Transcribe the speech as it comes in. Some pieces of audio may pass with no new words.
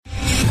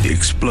The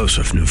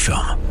explosive new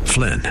film,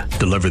 Flynn,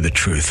 deliver the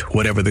truth,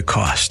 whatever the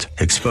cost.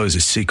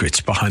 Exposes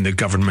secrets behind the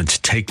government's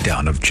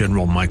takedown of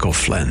General Michael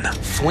Flynn.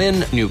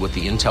 Flynn knew what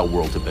the intel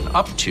world had been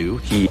up to.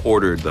 He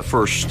ordered the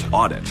first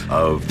audit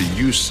of the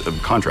use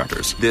of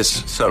contractors.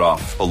 This set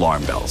off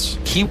alarm bells.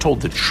 He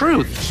told the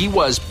truth. He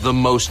was the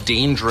most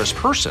dangerous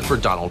person for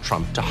Donald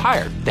Trump to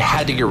hire. They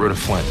had to get rid of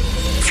Flynn.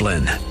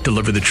 Flynn,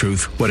 deliver the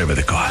truth, whatever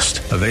the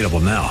cost. Available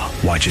now.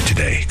 Watch it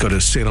today. Go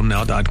to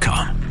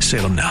salemnow.com.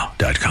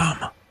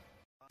 salemnow.com.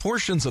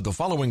 Portions of the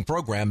following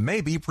program may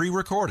be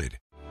pre-recorded.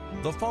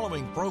 The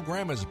following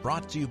program is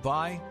brought to you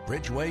by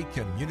Bridgeway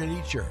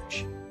Community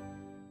Church.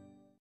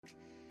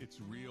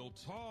 It's Real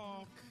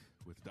Talk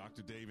with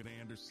Dr. David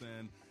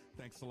Anderson.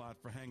 Thanks a lot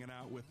for hanging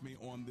out with me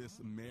on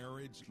this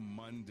Marriage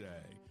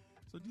Monday.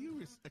 So do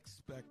you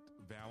expect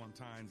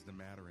Valentine's to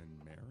matter in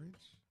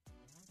marriage?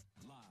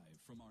 Live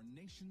from our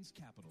nation's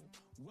capital,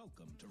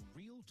 welcome to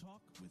Real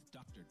Talk with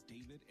Dr.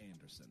 David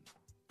Anderson.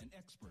 An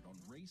expert on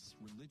race,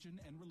 religion,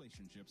 and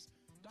relationships,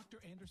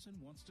 Dr. Anderson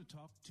wants to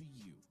talk to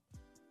you.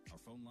 Our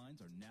phone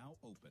lines are now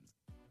open.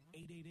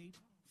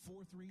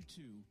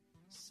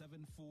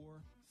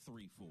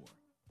 888-432-7434.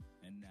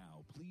 And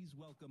now, please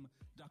welcome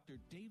Dr.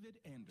 David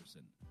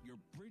Anderson, your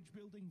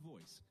bridge-building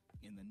voice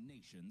in the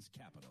nation's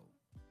capital.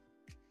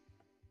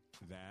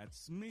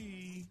 That's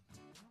me,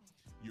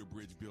 your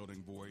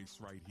bridge-building voice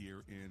right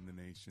here in the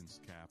nation's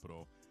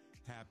capital.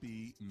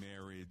 Happy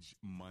Marriage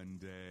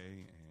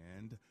Monday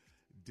and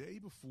day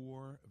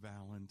before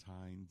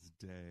Valentine's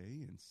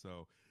Day. And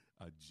so,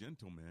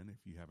 gentlemen,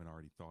 if you haven't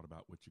already thought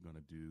about what you're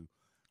going to do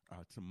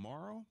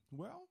tomorrow,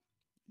 well,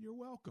 you're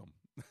welcome.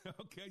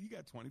 Okay, you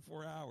got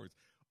 24 hours.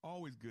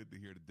 Always good to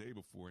hear the day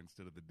before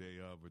instead of the day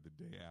of or the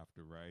day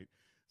after, right?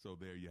 So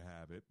there you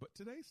have it. But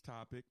today's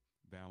topic,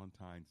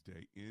 Valentine's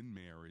Day in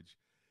marriage.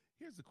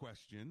 Here's the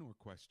question or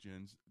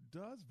questions.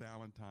 Does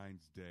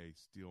Valentine's Day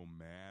still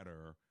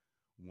matter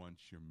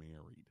once you're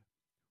married?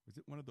 Or is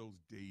it one of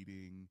those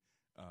dating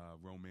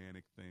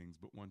romantic things,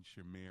 but once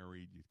you're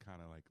married, you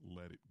kind of like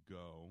let it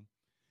go?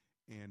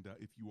 And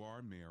if you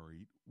are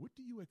married, what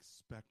do you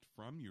expect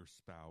from your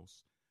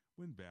spouse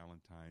when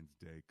Valentine's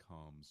Day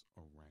comes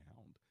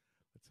around?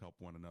 Let's help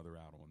one another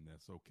out on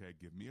this, okay?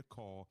 Give me a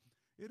call.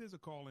 It is a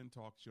call-in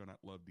talk show, and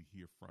I'd love to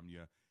hear from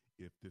you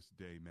if this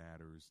day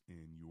matters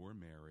in your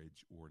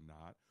marriage or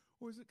not.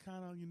 Or is it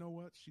kind of, you know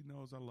what, she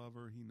knows I love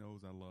her, he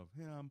knows I love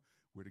him,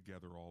 we're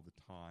together all the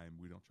time.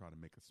 We don't try to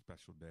make a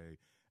special day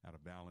out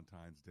of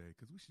Valentine's Day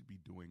because we should be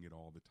doing it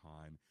all the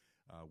time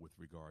with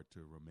regard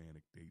to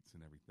romantic dates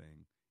and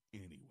everything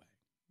anyway.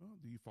 Well,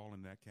 do you fall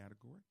in that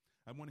category?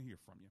 I want to hear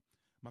from you.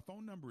 My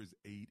phone number is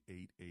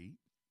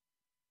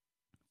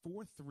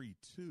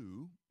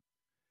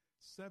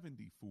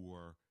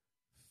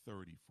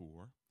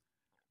 888-432-7434.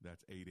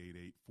 That's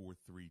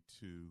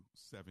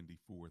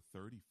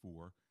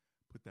 888-432-7434.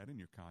 Put that in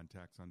your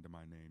contacts under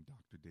my name,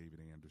 Dr. David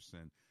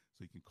Anderson,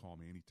 so you can call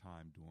me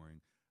anytime during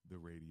the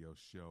radio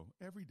show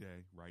every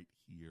day right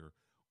here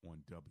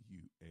on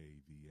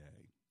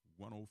WAVA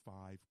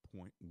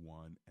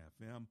 105.1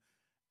 FM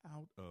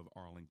out of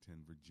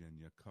Arlington,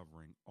 Virginia,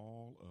 covering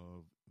all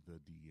of the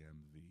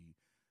DMV.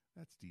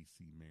 That's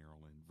DC,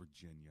 Maryland,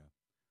 Virginia,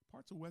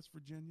 parts of West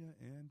Virginia,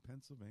 and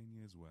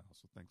Pennsylvania as well.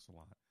 So thanks a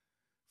lot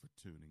for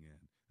tuning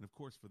in. And of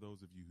course, for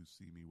those of you who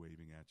see me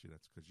waving at you,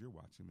 that's because you're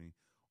watching me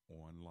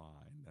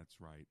online.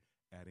 That's right.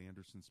 At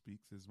Anderson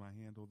Speaks is my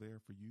handle there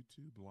for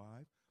YouTube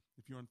Live.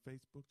 If you're on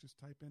Facebook, just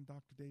type in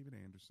Dr. David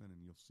Anderson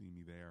and you'll see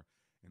me there.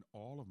 And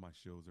all of my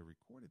shows are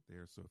recorded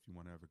there. So if you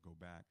want to ever go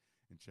back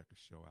and check a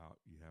show out,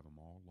 you have them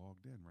all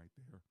logged in right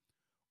there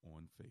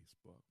on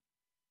Facebook.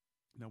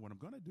 Now, what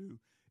I'm going to do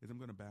is I'm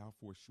going to bow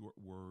for a short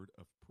word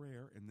of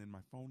prayer. And then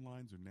my phone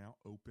lines are now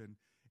open.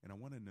 And I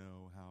want to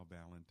know how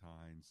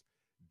Valentine's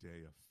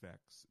Day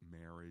affects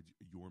marriage,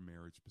 your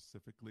marriage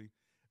specifically.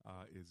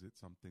 Is it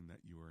something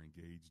that you are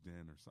engaged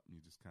in or something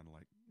you just kind of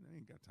like, I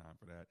ain't got time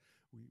for that.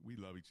 We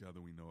love each other.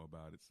 We know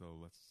about it. So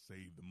let's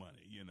save the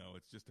money. You know,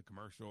 it's just a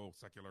commercial,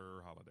 secular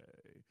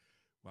holiday.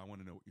 Well, I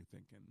want to know what you're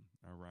thinking.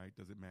 All right.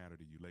 Does it matter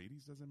to you?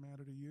 Ladies, does it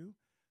matter to you?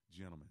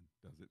 Gentlemen,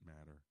 does it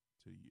matter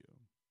to you?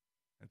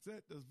 That's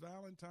it. Does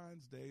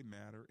Valentine's Day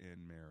matter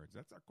in marriage?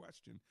 That's our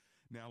question.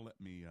 Now let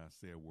me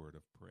say a word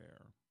of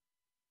prayer.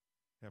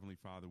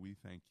 Heavenly Father, we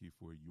thank you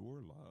for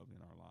your love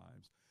in our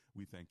lives.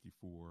 We thank you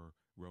for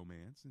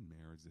romance and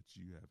marriage that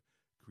you have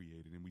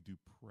created. And we do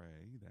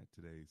pray that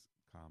today's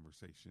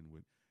conversation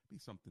would be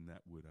something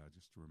that would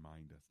just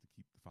remind us to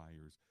keep the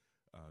fires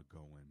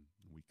going.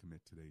 We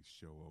commit today's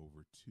show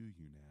over to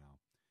you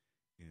now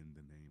in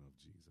the name of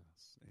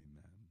Jesus.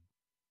 Amen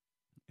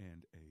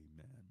and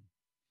amen.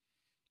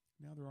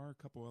 Now, there are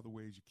a couple other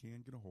ways you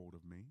can get a hold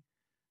of me.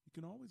 You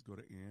can always go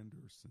to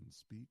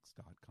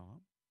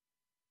AndersonSpeaks.com.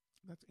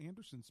 That's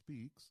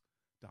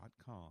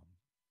AndersonSpeaks.com.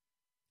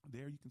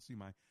 There you can see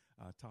my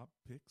top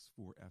picks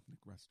for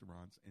ethnic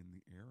restaurants in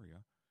the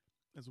area,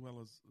 as well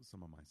as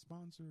some of my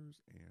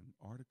sponsors and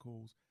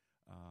articles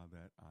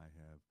that I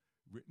have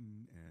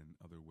written and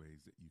other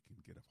ways that you can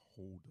get a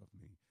hold of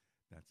me.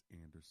 That's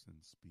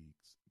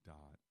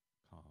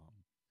AndersonSpeaks.com.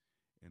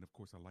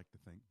 course, I'd like to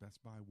thank Best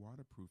Buy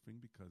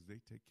Waterproofing because they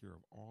take care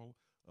of all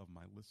of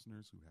my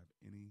listeners who have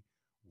any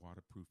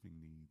waterproofing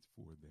needs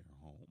for their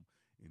home.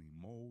 Any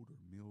mold or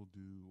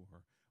mildew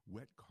or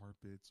wet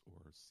carpets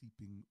or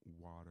seeping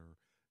water,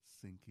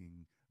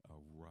 sinking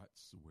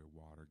ruts where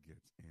water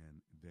gets in,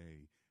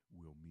 they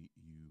will meet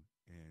you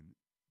and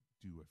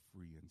do a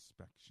free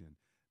inspection,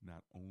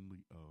 not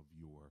only of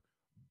your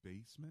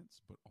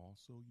basements, but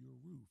also your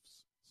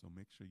roofs. So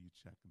make sure you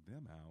check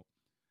them out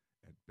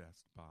at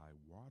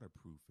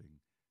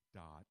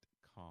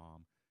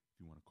bestbuywaterproofing.com.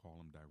 If you want to call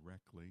them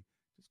directly,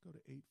 just go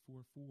to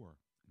 844-980-3707.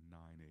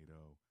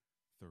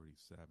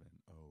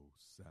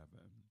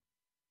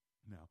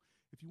 Now,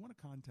 if you want to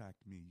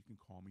contact me, you can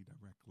call me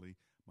directly.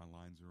 My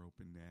lines are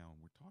open now,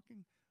 and we're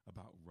talking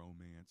about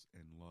romance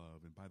and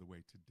love. And by the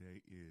way,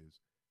 today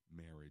is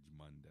Marriage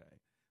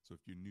Monday. So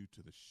if you're new to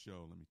the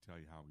show, let me tell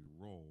you how we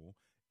roll.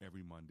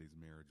 Every Monday's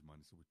Marriage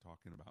Monday. So we're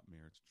talking about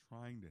marriage,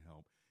 trying to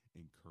help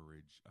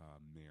encourage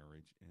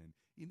marriage. And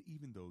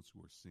even those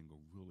who are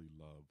single really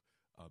love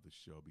the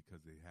show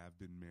because they have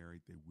been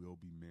married, they will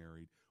be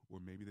married, or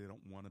maybe they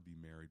don't want to be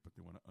married, but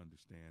they want to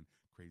understand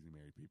crazy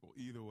married people.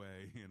 Either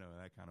way,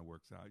 that kind of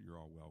works out.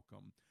 You're all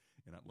welcome.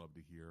 And I'd love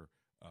to hear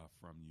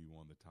from you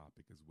on the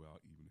topic as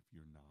well, even if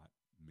you're not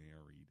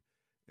married.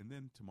 And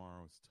then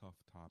tomorrow is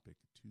Tough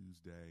Topic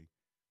Tuesday,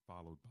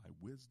 followed by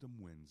Wisdom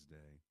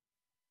Wednesday,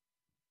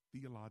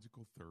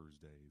 Theological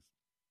Thursdays,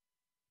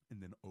 and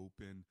then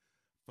open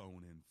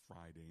phone-in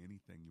Friday.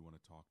 Anything you want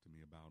to talk to me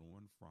about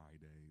on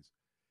Fridays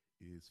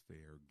is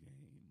fair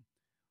game.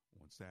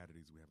 On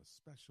Saturdays, we have a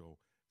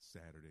special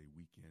Saturday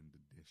weekend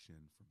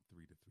edition from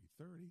 3 to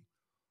 3:30.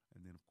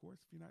 And then, of course,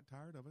 if you're not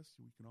tired of us,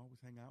 you can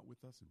always hang out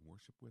with us and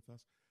worship with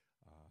us.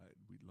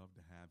 We'd love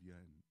to have you,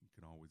 and you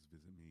can always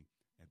visit me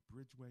at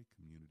Bridgeway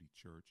Community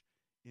Church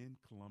in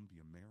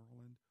Columbia,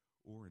 Maryland,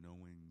 or in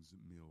Owings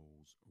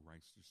Mills,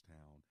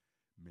 Reisterstown,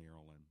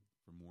 Maryland.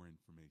 For more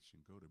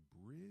information, go to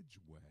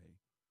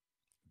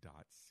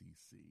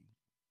bridgeway.cc.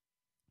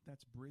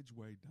 That's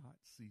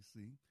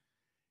bridgeway.cc.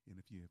 And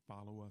if you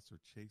follow us or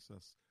chase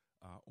us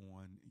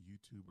on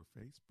YouTube or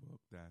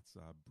Facebook, that's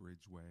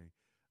Bridgeway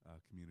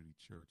Community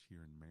Church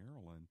here in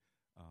Maryland.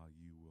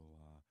 You will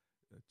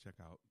check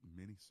out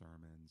many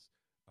sermons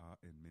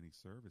and many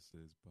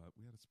services. But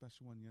we had a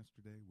special one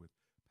yesterday with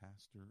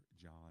Pastor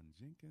John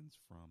Jenkins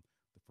from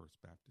the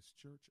First Baptist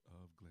Church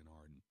of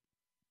Glenarden.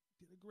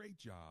 Did a great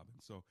job.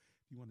 And so if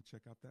you want to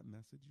check out that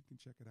message, you can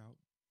check it out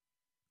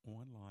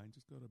online.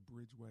 Just go to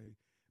Bridgeway,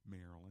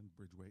 Maryland,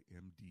 Bridgeway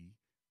MD,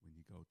 when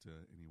you go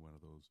to any one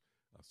of those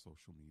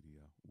social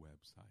media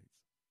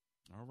websites.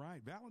 All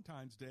right,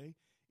 Valentine's Day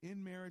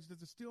in marriage.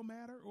 Does it still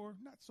matter or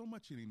not so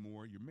much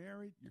anymore? You're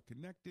married, you're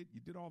connected, you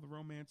did all the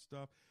romance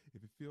stuff.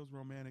 If it feels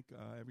romantic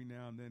every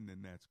now and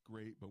then that's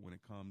great. But when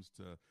it comes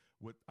to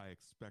what I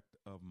expect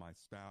of my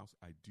spouse,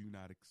 I do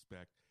not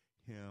expect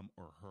him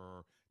or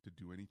her to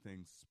do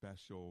anything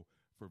special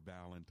for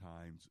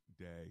Valentine's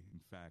Day. In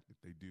fact, if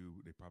they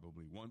do, they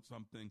probably want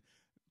something.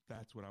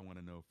 That's what I want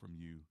to know from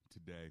you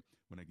today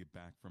when I get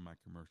back from my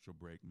commercial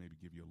break, maybe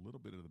give you a little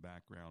bit of the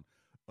background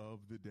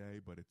of the day,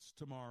 but it's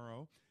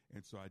tomorrow.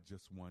 And so I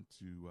just want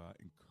to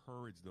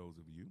encourage those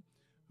of you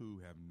who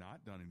have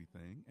not done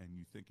anything and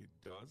you think it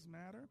does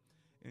matter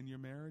in your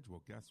marriage.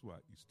 Well, guess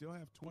what? You still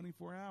have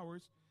 24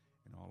 hours.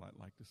 And all I'd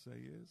like to say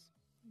is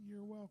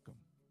you're welcome.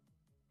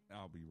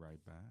 I'll be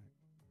right back.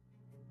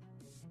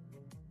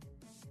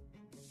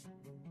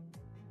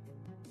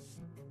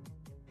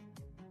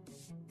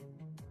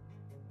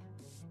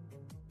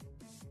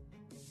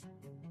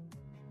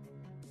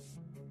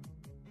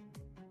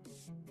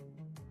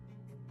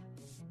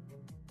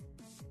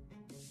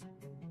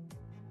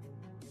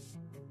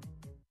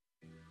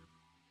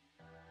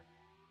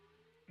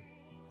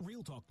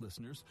 Real Talk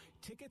listeners,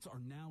 tickets are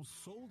now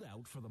sold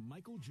out for the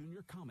Michael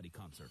Jr. Comedy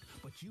Concert,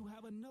 but you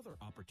have another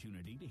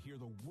opportunity to hear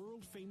the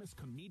world-famous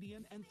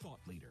comedian and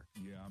thought leader.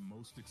 Yeah, I'm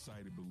most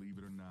excited, believe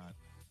it or not.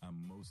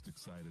 I'm most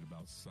excited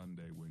about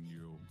Sunday when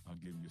I'll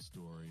give you a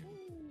story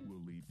and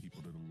we'll lead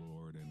people to the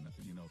Lord. And,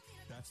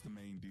 that's the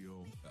main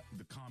deal.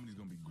 The comedy's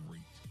going to be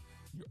great.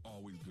 You're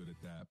always good at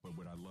that. But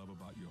what I love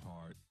about your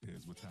heart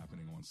is what's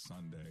happening on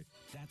Sunday.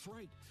 That's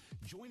right.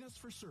 Join us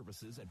for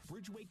services at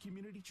Bridgeway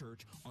Community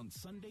Church on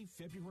Sunday,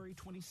 February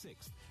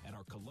 26th at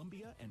our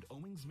Columbia and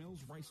Owings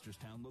Mills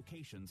Reisterstown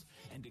locations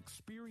and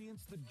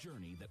experience the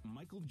journey that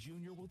Michael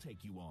Jr. will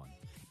take you on.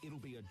 It'll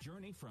be a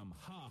journey from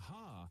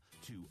ha-ha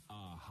to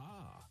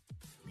aha.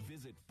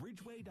 Visit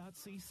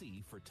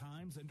bridgeway.cc for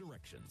times and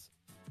directions.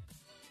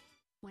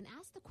 When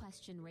asked the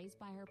question raised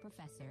by her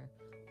professor,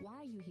 why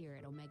are you here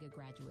at Omega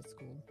Graduate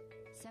School?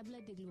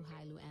 Sebla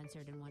Digluhailu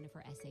answered in one of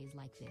her essays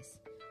like this: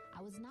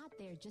 I was not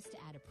there just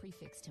to add a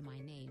prefix to my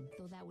name,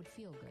 though that would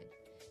feel good.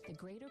 The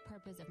greater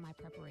purpose of my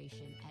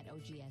preparation at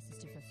OGS is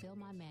to fulfill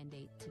my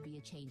mandate to be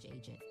a change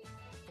agent.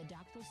 The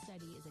doctoral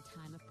study is a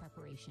time of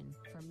preparation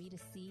for me to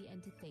see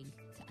and to think,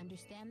 to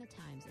understand the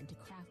times, and to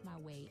craft my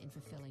way in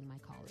fulfilling my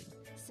calling.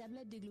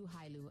 Sebla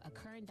Diglu-Hailu, a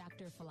current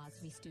Doctor of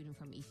Philosophy student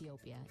from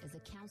Ethiopia, is a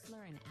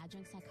counselor and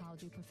adjunct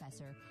psychology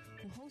professor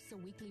who hosts a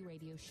weekly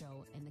radio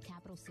show in the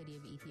capital city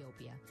of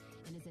Ethiopia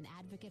and is an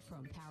advocate for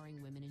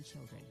empowering women and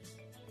children.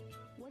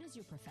 What is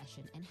your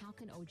profession, and how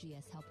can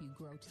OGS help you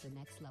grow to the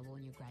next level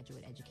in your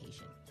graduate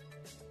education?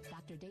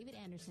 Dr. David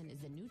Anderson is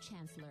the new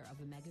chancellor of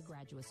Omega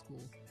Graduate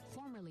School,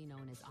 formerly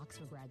known as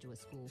Oxford Graduate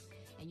School,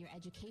 and your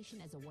education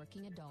as a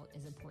working adult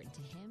is important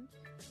to him,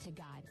 to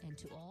God, and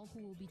to all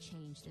who will be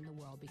changed in the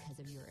world because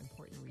of your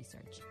important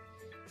research.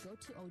 Go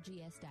to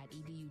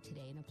ogs.edu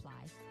today and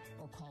apply,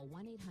 or call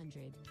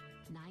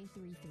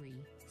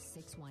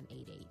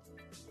 1-800-933-6188.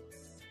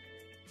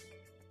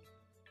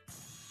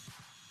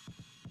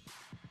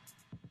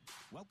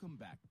 Welcome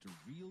back to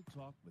Real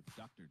Talk with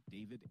Dr.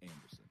 David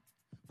Anderson.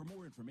 For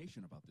more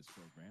information about this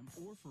program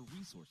or for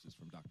resources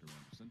from Dr.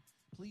 Anderson,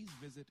 please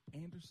visit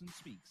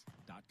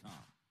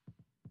andersonspeaks.com.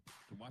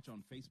 To watch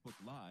on Facebook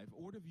Live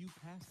or to view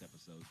past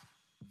episodes,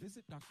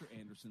 visit Dr.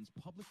 Anderson's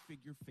public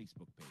figure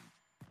Facebook page.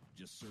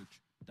 Just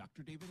search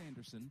Dr. David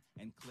Anderson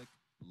and click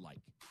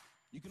like.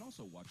 You can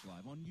also watch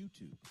live on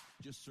YouTube.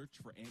 Just search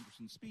for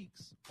Anderson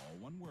Speaks, all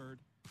one word,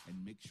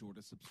 and make sure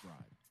to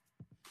subscribe.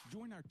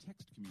 Join our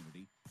text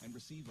community and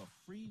receive a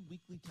free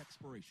weekly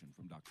textpiration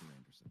from Dr.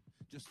 Anderson.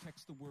 Just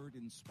text the word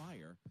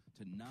INSPIRE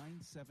to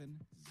 97000.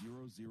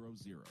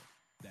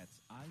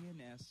 That's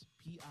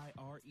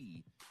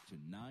INSPIRE to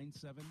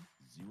 97000.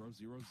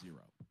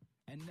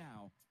 And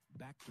now,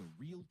 back to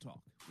Real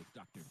Talk with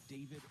Dr.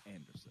 David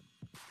Anderson.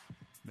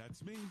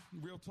 That's me,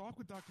 Real Talk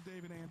with Dr.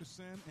 David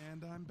Anderson,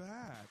 and I'm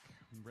back.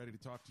 I'm ready to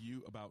talk to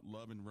you about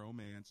love and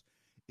romance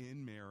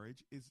in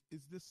marriage. Is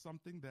this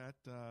something that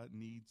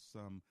needs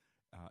some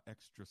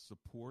extra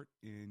support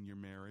in your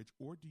marriage,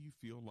 or do you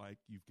feel like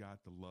you've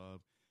got the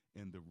love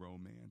and the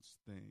romance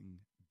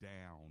thing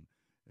down?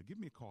 Give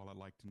me a call. I'd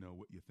like to know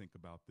what you think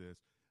about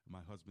this.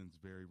 My husband's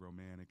very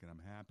romantic, and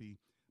I'm happy.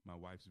 My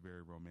wife's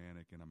very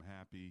romantic, and I'm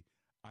happy.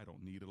 I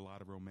don't need a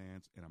lot of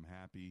romance, and I'm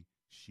happy.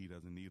 She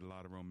doesn't need a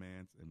lot of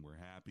romance, and we're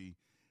happy.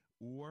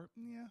 Or,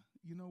 yeah,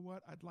 you know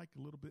what? I'd like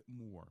a little bit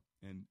more.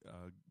 And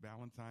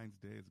Valentine's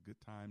Day is a good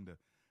time to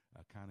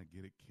kind of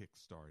get it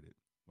kick-started.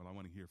 Well, I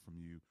want to hear from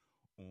you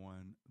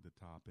on the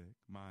topic.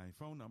 My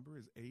phone number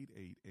is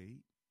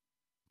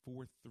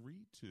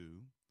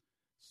 888-432-7434.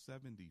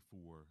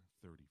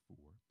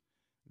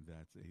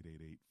 That's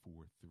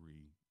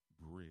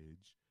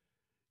 888-43-BRIDGE.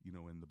 You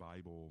know, in the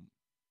Bible,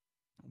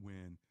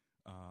 when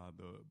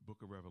the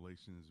book of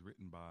Revelation is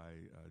written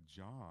by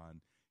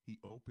John, he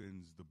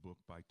opens the book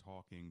by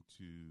talking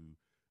to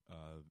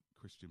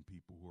Christian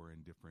people who are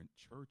in different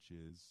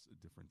churches,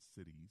 different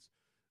cities.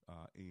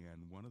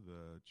 And one of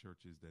the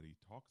churches that he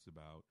talks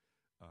about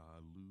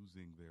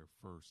losing their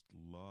first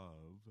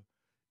love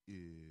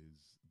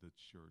is the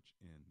church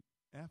in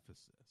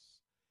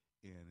Ephesus.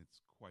 And it's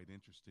quite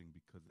interesting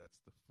because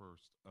that's the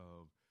first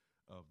of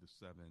the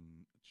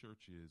 7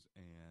 churches.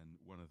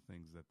 And one of the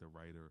things that the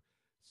writer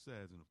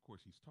says, and of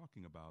course he's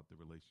talking about the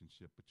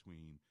relationship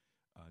between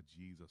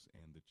Jesus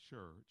and the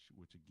church,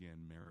 which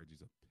again, marriage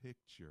is a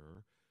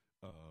picture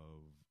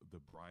of the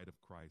bride of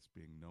Christ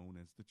being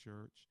known as the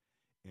church,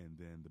 and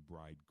then the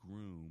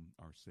bridegroom,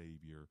 our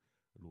Savior,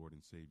 Lord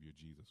and Savior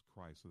Jesus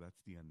Christ. So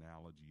that's the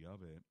analogy of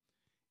it.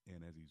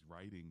 And as he's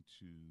writing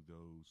to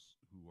those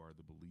who are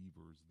the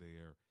believers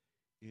there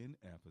in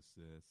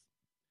Ephesus,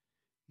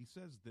 he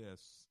says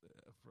this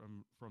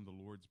from the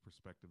Lord's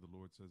perspective. The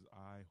Lord says,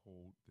 I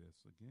hold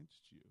this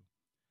against you.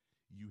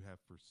 You have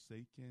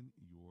forsaken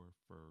your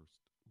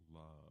first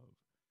love.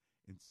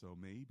 And so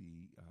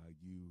maybe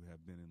you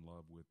have been in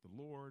love with the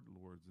Lord.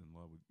 Lord's in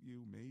love with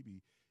you.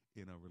 Maybe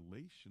in a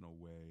relational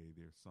way,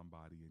 there's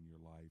somebody in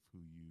your life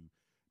who you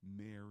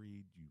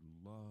married, you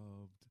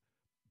loved,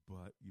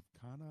 but you've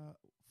kind of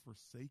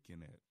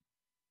forsaken it.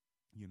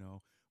 You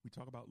know, we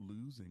talk about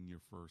losing your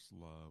first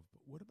love,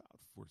 but what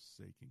about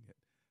forsaking it?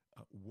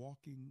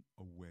 Walking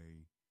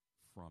away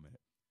from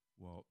it.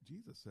 Well,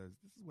 Jesus says,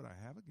 this is what I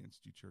have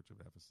against you, Church of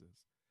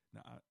Ephesus.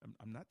 Now,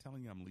 I'm not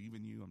telling you I'm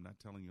leaving you. I'm not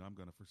telling you I'm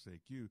going to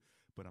forsake you,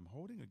 but I'm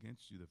holding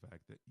against you the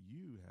fact that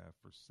you have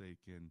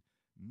forsaken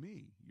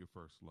me, your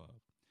first love.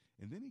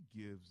 And then he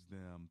gives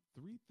them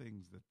 3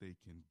 things that they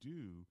can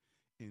do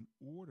in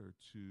order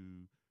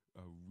to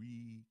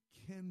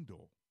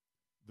rekindle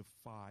the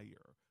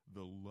fire,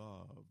 the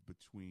love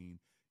between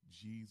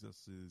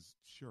Jesus's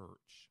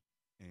church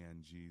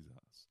and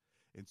Jesus.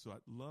 And so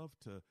I'd love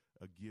to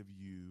I'd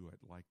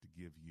like to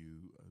give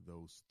you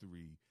those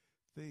 3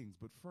 things.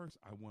 But first,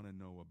 I want to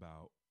know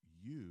about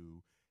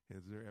you.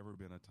 Has there ever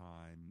been a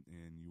time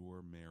in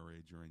your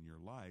marriage or in your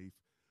life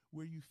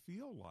where you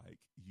feel like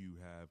you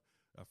have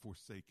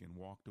forsaken,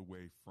 walked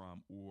away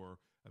from, or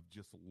have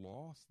just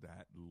lost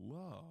that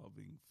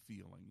loving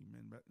feeling? You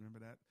remember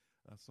that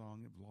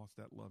song, You've Lost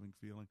That Loving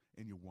Feeling,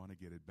 and you want to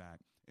get it back?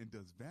 And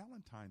does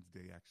Valentine's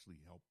Day actually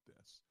help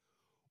this?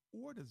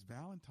 Or does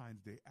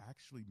Valentine's Day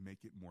actually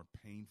make it more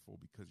painful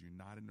because you're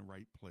not in the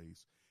right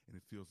place and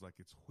it feels like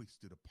it's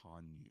hoisted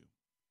upon you?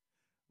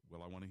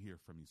 Well, I want to hear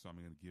from you, so I'm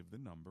going to give the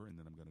number, and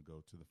then I'm going to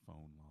go to the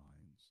phone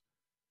lines.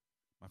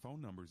 My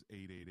phone number is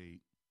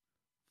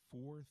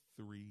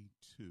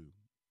 888-432-7434.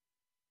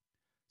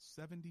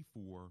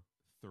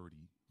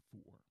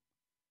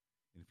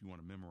 And if you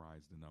want to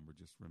memorize the number,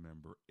 just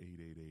remember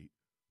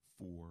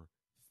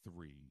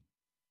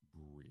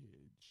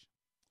 888-43-BRIDGE.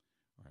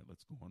 All right,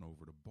 let's go on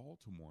over to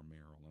Baltimore,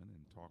 Maryland,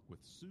 and talk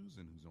with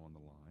Susan, who's on the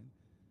line.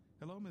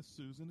 Hello, Miss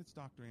Susan. It's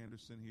Dr.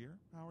 Anderson here.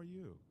 How are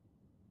you?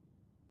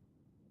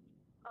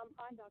 I'm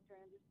fine, Dr.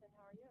 Anderson.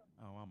 How are you?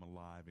 Oh, I'm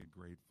alive and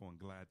grateful and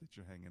glad that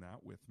you're hanging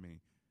out with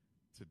me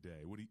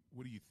today. What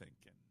are you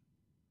thinking?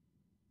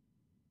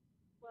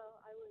 Well,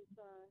 I was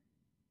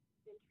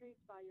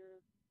intrigued by your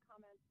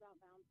comments about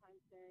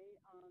Valentine's Day,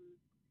 and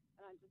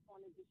I just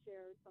wanted to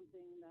share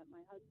something that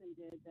my husband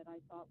did that I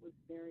thought was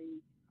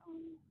very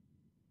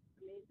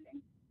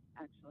amazing,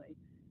 actually.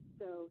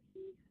 So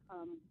we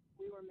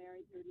were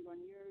married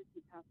 31 years. He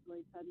passed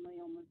away suddenly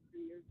almost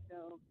 3 years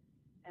ago,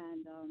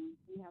 and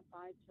we have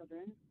 5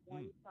 children,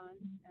 1 son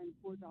and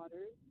 4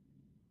 daughters.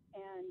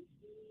 And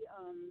he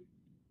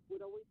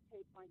would always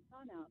take my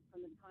son out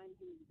from the time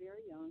he was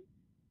very young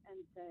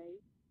and say,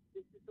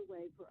 "This is the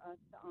way for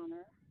us to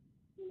honor,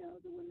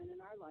 the women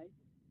in our life."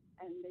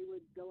 And they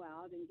would go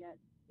out and get,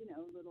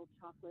 little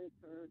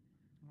chocolates or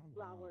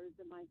flowers,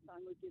 and my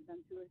son would give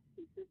them to his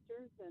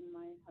sisters, and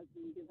my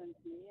husband would give them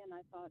to me. And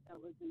I thought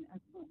that was an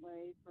excellent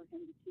way for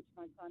him to teach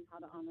my son how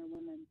to honor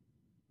women.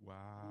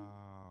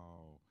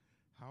 Wow.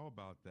 How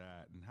about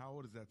that? And how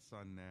old is that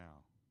son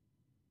now?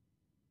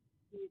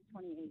 He's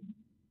 28.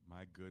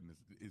 My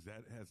goodness.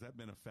 Has that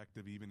been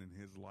effective even in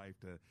his life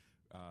to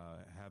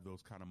have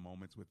those kind of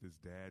moments with his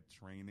dad,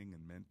 training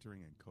and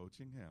mentoring and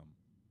coaching him?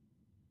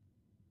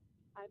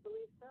 I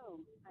believe so.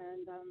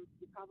 And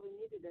he probably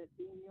needed it,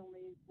 being the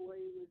only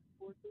boy with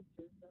 4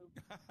 sisters. So.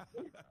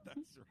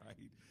 That's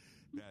right.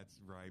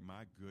 That's right.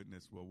 My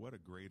goodness. Well, what a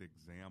great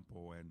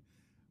example. And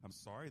I'm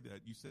sorry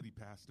that you said he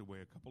passed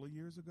away a couple of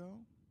years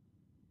ago?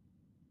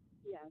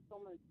 Yeah, it's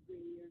almost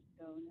 3 years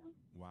ago now.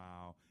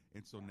 Wow.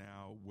 And so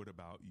now what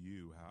about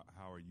you?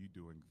 How are you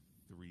doing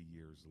 3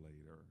 years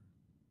later?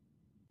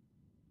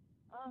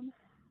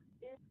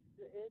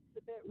 It's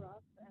a bit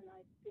rough, and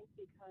I think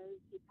because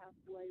he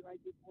passed away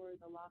right before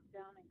the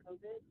lockdown and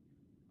COVID,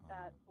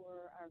 that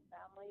for our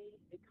family,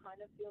 it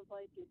kind of feels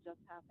like it just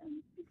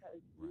happened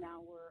because now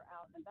we're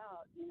out and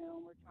about, and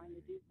we're trying to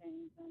do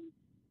things, and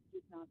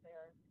he's not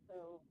there.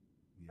 So,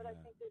 but I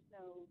think there's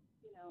no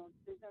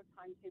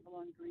timetable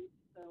on grief.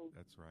 So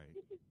that's right.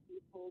 It hits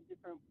people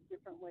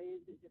different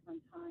ways at different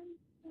times,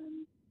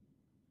 and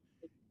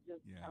it's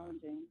just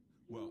challenging.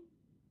 Well,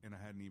 and I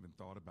hadn't even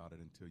thought about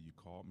it until you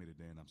called me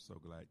today, and I'm so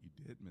glad you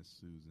did, Miss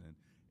Susan.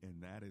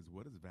 And that is,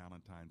 what does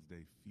Valentine's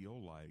Day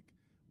feel like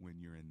when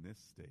you're in this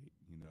state?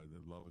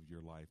 The love of your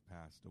life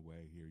passed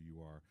away. Here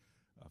you are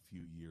a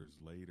few years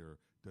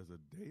later. Does a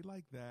day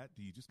like that,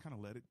 do you just kind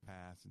of let it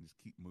pass and just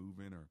keep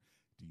moving, or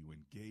do you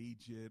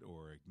engage it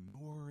or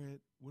ignore it?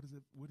 What do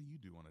you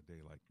do on a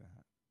day like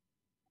that?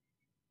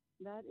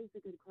 That is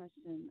a good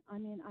question. I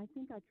mean, I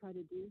think I try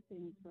to do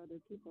things for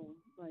other people.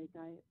 Like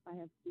I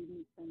have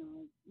students, and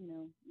I'll,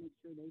 make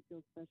sure they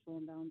feel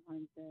special on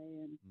Valentine's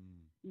Day. And,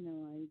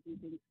 I do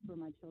things for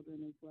my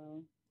children as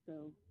well.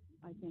 So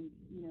I think,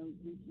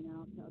 reaching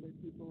out to other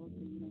people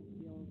so you don't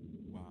feel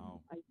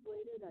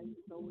isolated,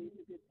 it's always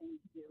a good thing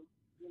to do,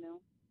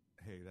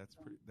 Hey, that's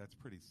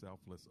pretty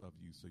selfless of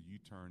you. So you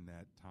turn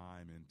that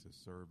time into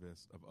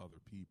service of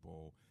other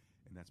people,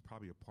 and that's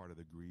probably a part of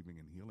the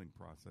grieving and healing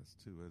process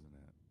too, isn't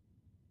it?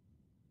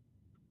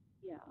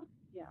 Yeah.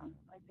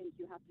 I think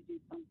you have to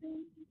do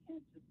something. You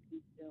can't just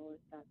be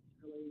still. That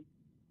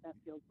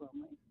feels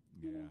lonely.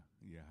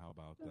 Yeah. How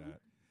about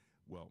that?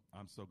 Well,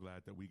 I'm so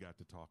glad that we got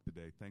to talk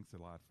today. Thanks a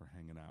lot for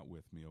hanging out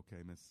with me.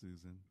 Okay, Miss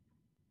Susan?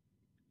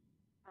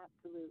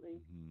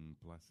 Absolutely.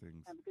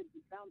 Blessings. Have a good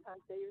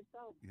Valentine's Day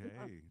yourself.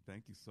 Hey,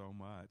 thank you so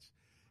much.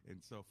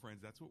 And so,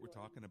 friends, that's what we're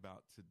talking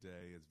about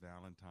today is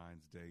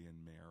Valentine's Day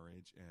and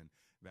marriage. And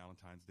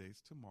Valentine's Day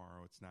is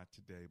tomorrow. It's not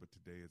today, but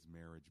today is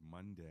Marriage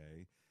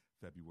Monday,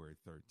 February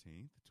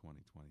 13th,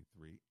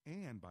 2023.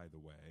 And by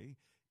the way,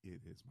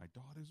 it is my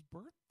daughter's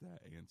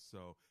birthday. And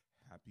so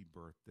happy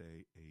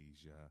birthday,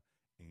 Asia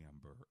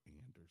Amber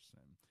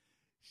Anderson.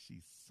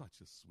 She's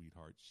such a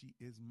sweetheart. She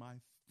is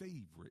my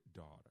favorite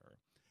daughter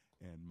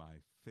and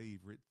my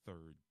favorite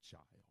third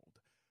child.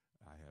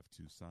 I have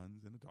 2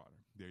 sons and a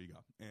daughter. There you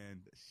go.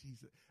 And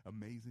she's an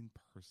amazing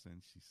person.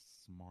 She's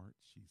smart.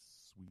 She's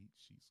sweet.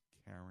 She's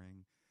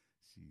caring.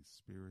 She's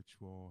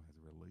spiritual, has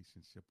a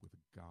relationship with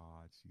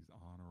God. She's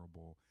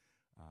honorable.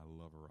 I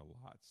love her a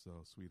lot.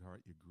 So,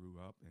 sweetheart, you grew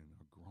up and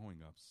are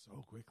growing up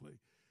so quickly.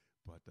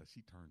 But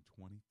she turned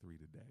 23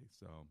 today.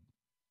 So,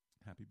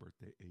 happy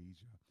birthday,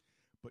 Asia.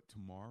 But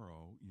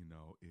tomorrow,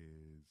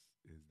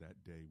 is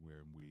that day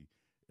where we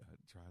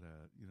try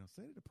to,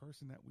 say to the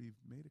person that we've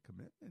made a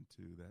commitment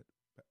to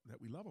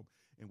that we love them.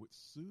 And what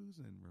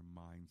Susan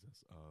reminds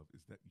us of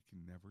is that you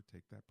can never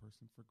take that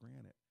person for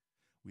granted.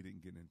 We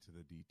didn't get into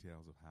the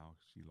details of how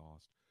she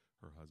lost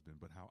her husband,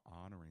 but how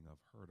honoring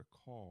of her to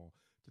call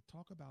to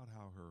talk about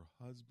how her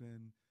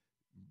husband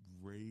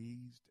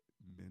raised,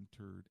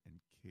 mentored,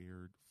 and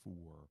cared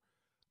for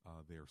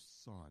their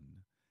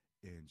son,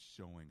 and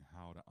showing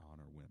how to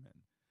honor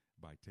women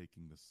by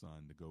taking the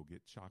son to go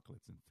get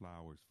chocolates and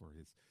flowers for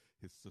his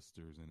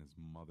sisters and his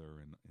mother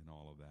and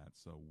all of that.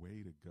 So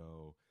way to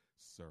go,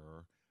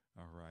 sir.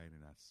 All right.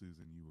 And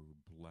Susan, you were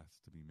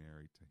blessed to be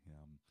married to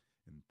him.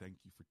 And thank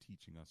you for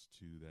teaching us,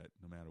 too, that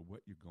no matter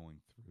what you're going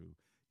through,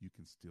 you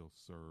can still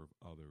serve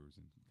others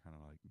and kind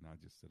of like not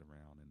just sit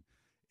around and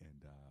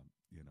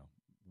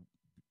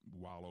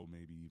wallow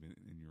maybe even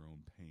in your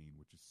own pain,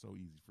 which is so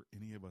easy for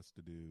any of us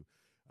to do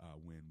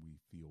when we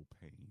feel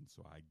pain.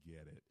 So I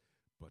get it.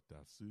 But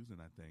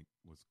Susan, I think,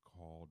 was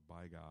called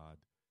by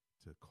God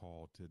to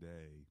call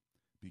today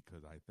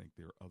because I think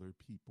there are other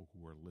people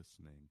who are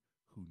listening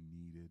who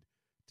needed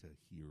to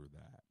hear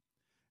that.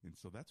 And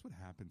so that's what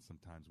happens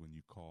sometimes when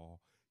you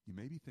call. You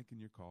may be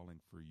thinking you're calling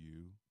for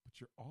you, but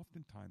you're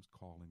oftentimes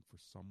calling for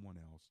someone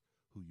else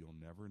who you'll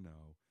never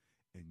know,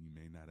 and you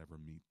may not ever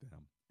meet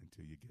them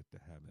until you get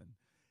to heaven.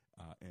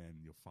 And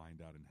you'll find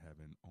out in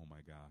heaven, oh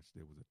my gosh,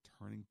 there was a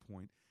turning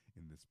point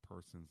in this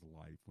person's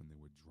life when they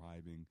were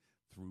driving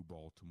through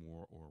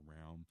Baltimore or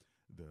around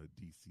the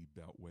D.C.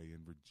 Beltway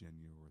in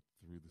Virginia or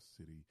through the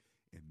city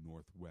in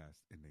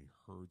Northwest, and they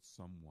heard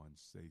someone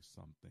say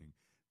something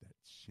that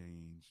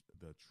changed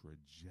the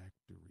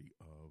trajectory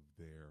of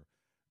their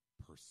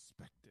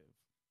perspective.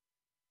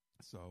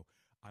 So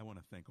I want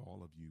to thank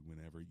all of you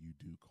whenever you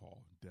do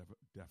call.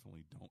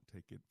 Definitely don't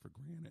take it for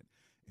granted.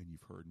 And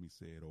you've heard me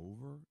say it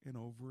over and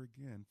over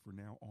again for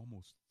now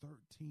almost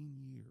 13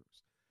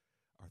 years.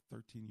 Our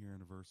 13-year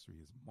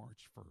anniversary is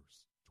March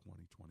 1st,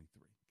 2023.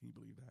 Can you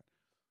believe that?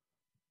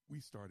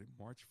 We started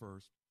March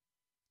 1st,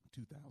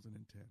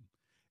 2010.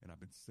 And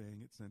I've been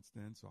saying it since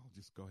then, so I'll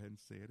just go ahead and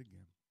say it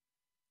again.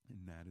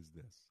 And that is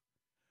this: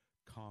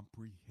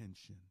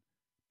 comprehension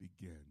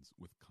begins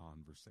with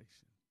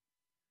conversation.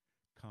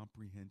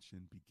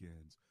 Comprehension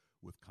begins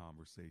with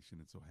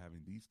conversation. And so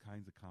having these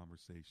kinds of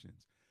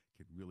conversations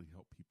can really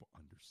help people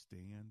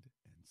understand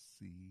and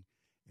see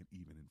and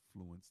even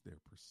influence their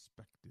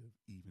perspective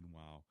even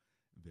while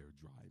they're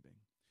driving.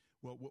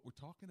 Well, what we're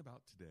talking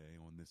about today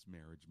on this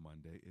Marriage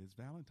Monday is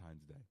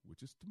Valentine's Day,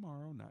 which is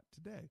tomorrow, not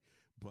today.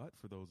 But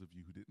for those of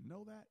you who didn't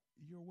know that,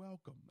 you're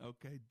welcome.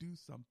 Okay, do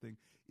something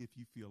if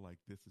you feel like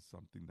this is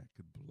something that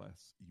could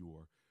bless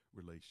your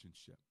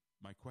relationship.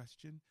 My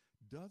question: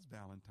 does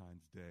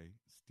Valentine's Day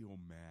still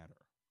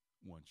matter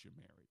once you're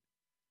married?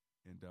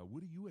 And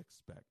what do you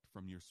expect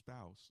from your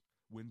spouse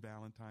when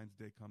Valentine's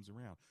Day comes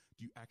around?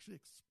 Do you actually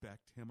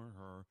expect him or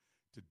her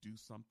to do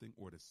something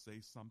or to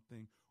say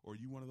something? Or are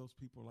you one of those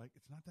people like,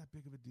 it's not that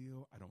big of a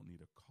deal. I don't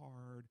need a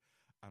card.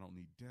 I don't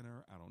need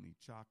dinner. I don't need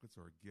chocolates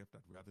or a gift.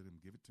 I'd rather them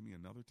give it to me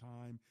another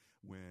time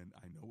when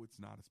I know it's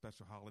not a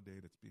special holiday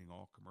that's being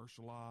all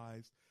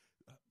commercialized.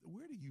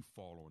 Where do you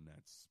fall on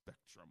that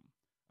spectrum?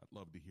 I'd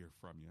love to hear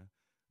from you.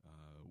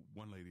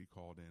 One lady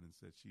called in and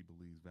said she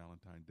believes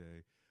Valentine's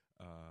Day,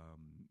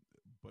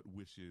 but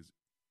wishes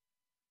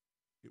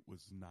it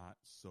was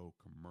not so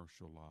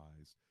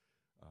commercialized.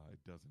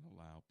 It doesn't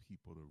allow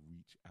people to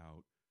reach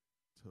out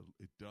to,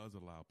 it does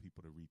allow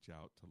people to reach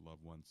out to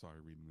loved ones.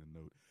 Sorry, reading the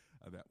note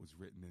that was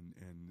written.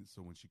 And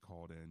so when she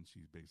called in,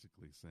 she's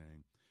basically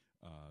saying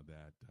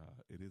that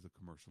it is a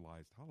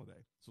commercialized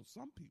holiday. So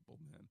some people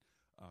then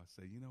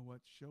say, you know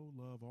what, show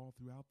love all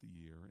throughout the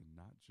year and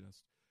not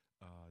just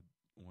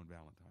on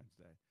Valentine's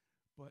Day.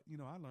 But, you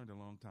know, I learned a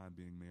long time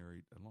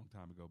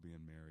ago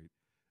being married.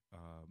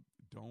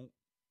 Don't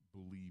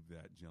believe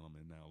that,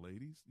 gentlemen. Now,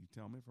 ladies, you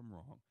tell me if I'm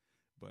wrong.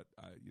 But,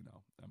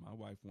 my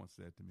wife once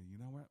said to me, you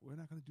know what, we're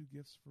not going to do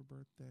gifts for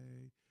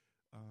birthday.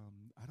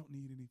 I don't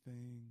need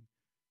anything.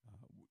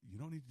 You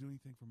don't need to do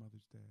anything for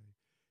Mother's Day.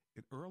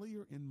 And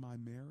earlier in my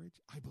marriage,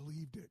 I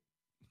believed it.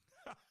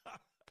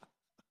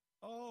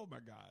 Oh, my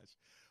gosh.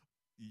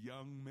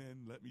 Young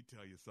men, let me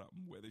tell you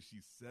something. Whether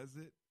she says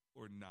it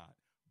or not,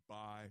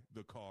 buy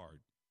the card.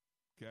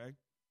 Okay?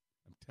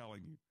 I'm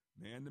telling you,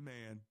 man to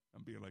man.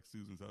 I'm being like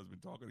Susan's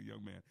husband, talking to a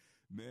young man.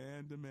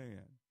 Man to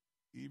man.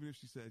 Even if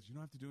she says, you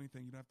don't have to do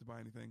anything, you don't have to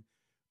buy anything.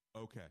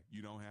 Okay,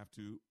 you don't have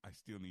to. I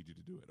still need you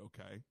to do it,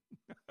 okay?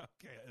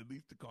 Okay, at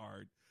least a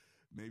card.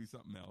 Maybe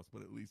something else,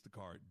 but at least a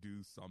card.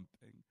 Do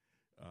something.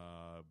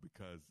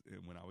 Because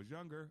when I was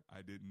younger,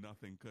 I did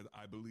nothing because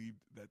I believed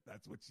that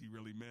that's what she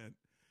really meant.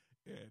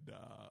 And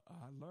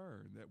I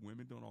learned that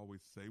women don't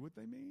always say what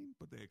they mean,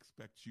 but they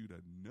expect you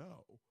to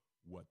know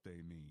what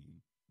they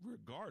mean,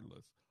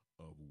 regardless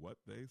of what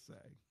they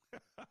say.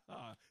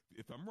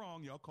 If I'm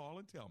wrong, y'all call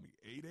and tell me.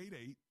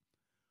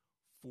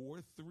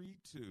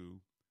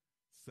 888-432-7434.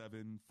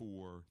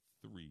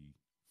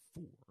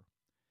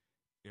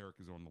 Eric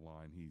is on the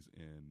line. He's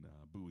in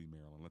Bowie,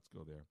 Maryland. Let's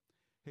go there.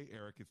 Hey,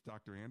 Eric, it's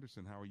Dr.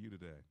 Anderson. How are you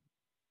today?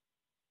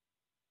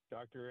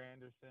 Dr.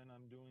 Anderson,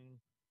 I'm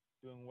doing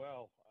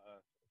well.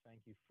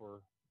 Thank you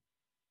for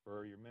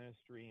your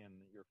ministry and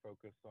your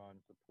focus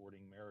on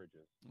supporting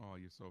marriages. Oh,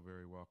 you're so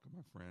very welcome,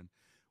 my friend.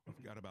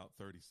 We've got about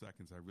 30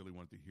 seconds. I really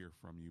wanted to hear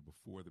from you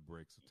before the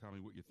break, so tell me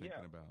what you're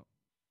thinking about.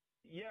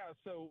 Yeah.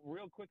 So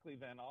real quickly,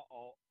 then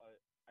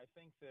I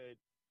think that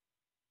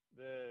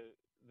the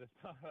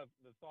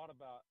thought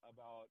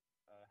about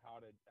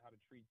how to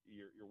treat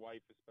your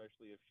wife,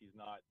 especially if she's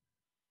not,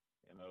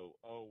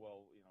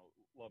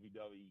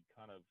 lovey-dovey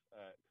kind of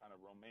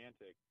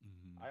romantic.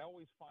 Mm-hmm. I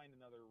always find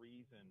another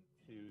reason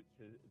to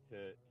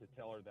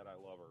tell her that I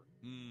love her.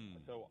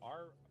 So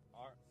our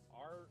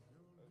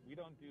we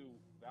don't do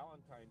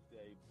Valentine's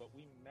Day, but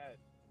we met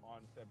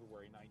on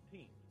February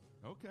 19th.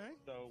 Okay.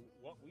 So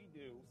what we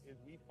do is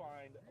we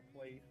find a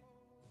place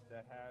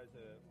that has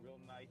a real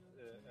nice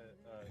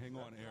Hang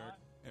on, Eric.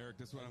 Eric,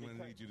 this is what I'm going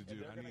to need you to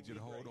do. I need you to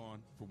hold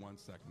on for 1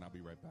 second. I'll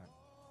be right back.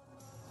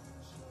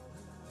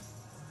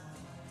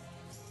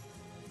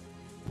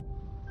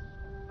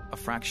 A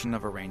fraction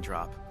of a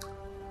raindrop,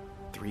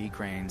 3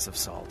 grains of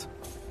salt.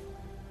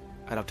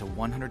 At up to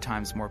 100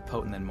 times more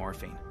potent than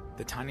morphine,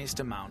 the tiniest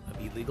amount of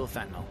illegal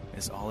fentanyl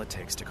is all it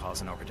takes to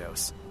cause an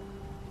overdose.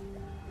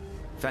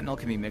 Fentanyl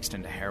can be mixed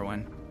into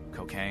heroin,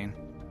 cocaine,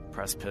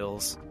 pressed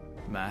pills,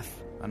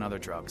 meth, and other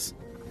drugs.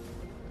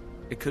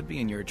 It could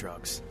be in your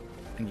drugs,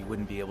 and you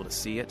wouldn't be able to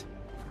see it,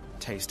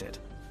 taste it,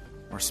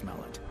 or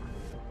smell it.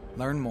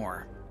 Learn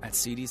more at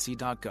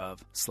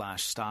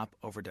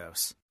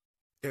cdc.gov/stop-overdose.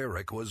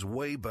 Eric was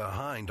way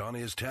behind on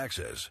his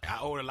taxes. I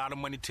owed a lot of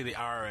money to the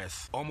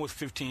IRS, almost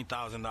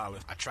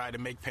 $15,000. I tried to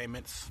make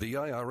payments. The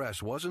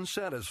IRS wasn't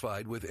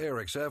satisfied with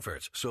Eric's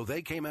efforts, so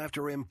they came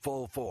after him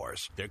full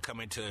force. They're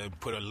coming to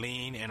put a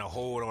lien and a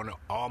hold on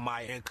all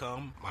my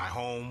income, my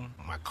home,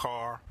 my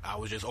car. I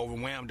was just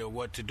overwhelmed at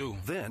what to do.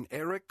 Then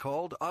Eric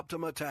called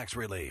Optima Tax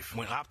Relief.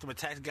 When Optima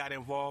Tax got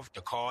involved,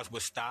 the calls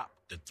would stop,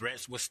 the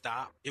threats would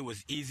stop. It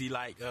was easy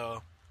like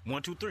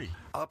 1, 2, 3.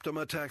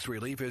 Optima Tax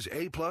Relief is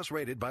A+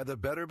 rated by the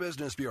Better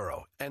Business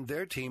Bureau, and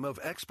their team of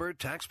expert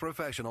tax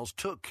professionals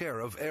took care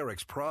of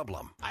Eric's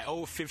problem. I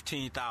owe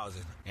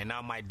 $15,000, and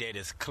now my debt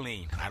is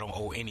clean. I don't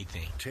owe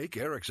anything. Take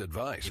Eric's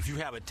advice. If you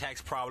have a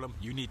tax problem,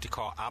 you need to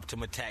call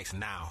Optima Tax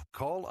now.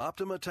 Call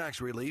Optima Tax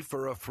Relief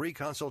for a free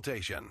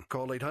consultation.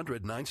 Call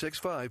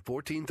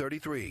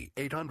 800-965-1433.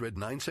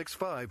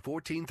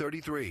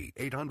 800-965-1433.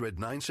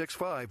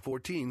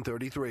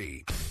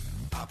 800-965-1433.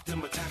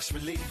 Optima Tax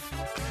Relief.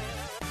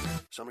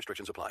 Some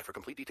restrictions apply. For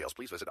complete details,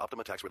 please visit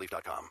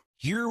OptimaTaxRelief.com.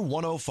 Hear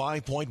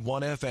 105.1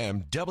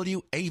 FM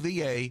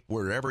WAVA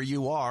wherever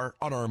you are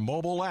on our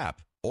mobile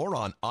app or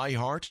on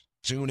iHeart,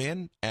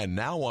 TuneIn, and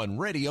now on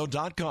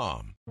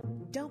radio.com.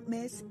 Don't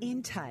miss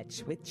In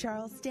Touch with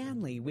Charles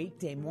Stanley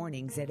weekday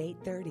mornings at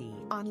 8:30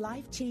 on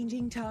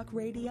Life-Changing Talk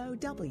Radio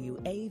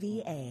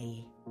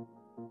WAVA.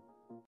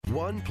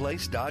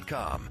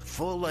 OnePlace.com.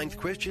 Full-length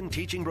Christian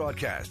teaching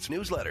broadcasts,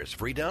 newsletters,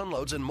 free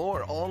downloads, and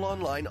more, all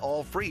online,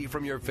 all free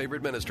from your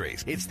favorite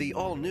ministries. It's the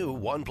all-new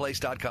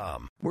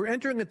OnePlace.com. We're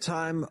entering a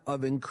time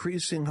of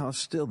increasing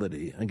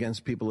hostility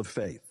against people of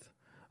faith,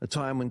 a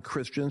time when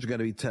Christians are going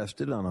to be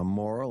tested on a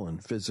moral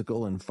and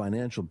physical and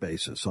financial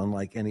basis,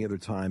 unlike any other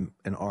time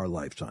in our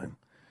lifetime.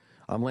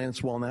 I'm Lance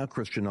Wallnau,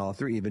 Christian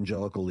author,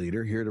 evangelical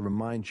leader, here to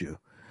remind you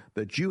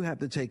that you have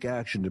to take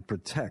action to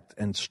protect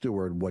and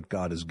steward what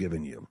God has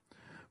given you.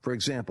 For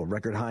example,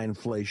 record high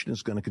inflation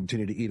is going to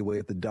continue to eat away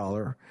at the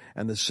dollar,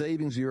 and the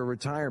savings of your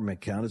retirement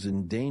account is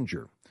in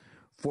danger.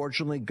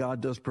 Fortunately, God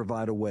does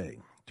provide a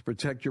way. To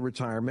protect your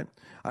retirement,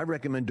 I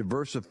recommend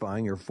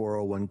diversifying your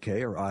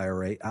 401k or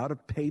IRA out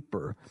of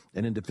paper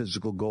and into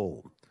physical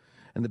gold.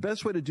 And the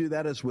best way to do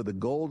that is with a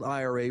gold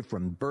IRA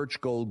from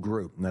Birch Gold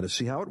Group. Now, to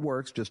see how it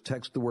works, just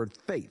text the word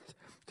faith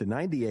to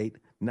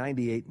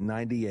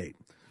 989898.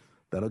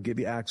 That'll give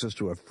you access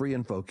to a free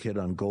info kit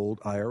on gold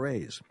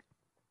IRAs.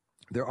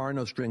 There are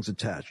no strings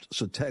attached,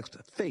 so text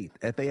FAITH,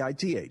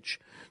 F-A-I-T-H,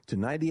 to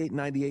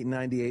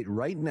 989898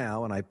 right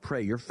now, and I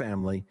pray your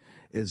family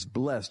is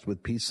blessed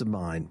with peace of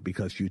mind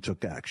because you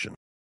took action.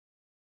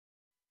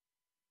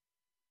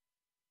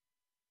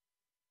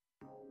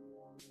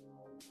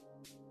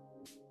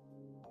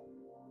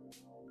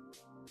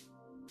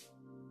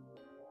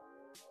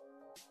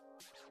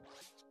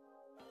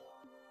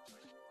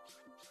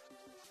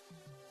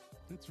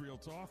 It's Real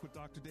Talk with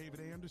Dr. David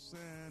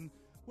Anderson.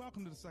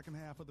 Welcome to the second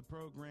half of the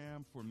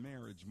program for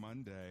Marriage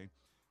Monday.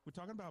 We're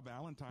talking about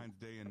Valentine's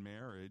Day and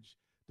marriage.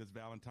 Does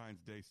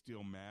Valentine's Day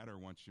still matter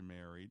once you're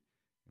married?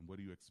 And what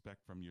do you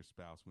expect from your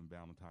spouse when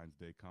Valentine's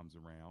Day comes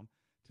around?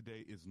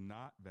 Today is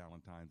not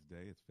Valentine's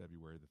Day. It's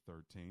February the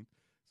 13th.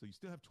 So you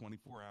still have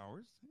 24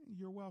 hours.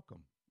 You're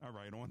welcome. All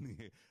right, on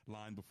the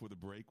line before the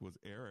break was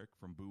Eric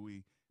from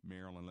Bowie,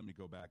 Maryland. Let me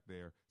go back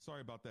there.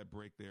 Sorry about that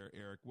break there,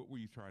 Eric. What were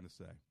you trying to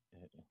say?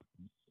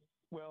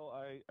 Well,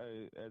 I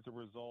as a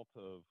result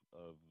of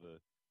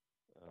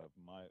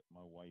my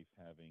wife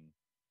having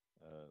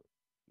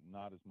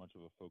not as much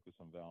of a focus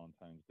on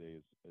Valentine's Day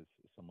as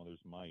some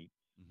others might,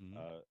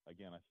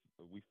 again,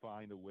 we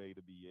find a way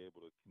to be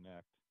able to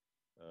connect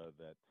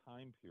that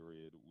time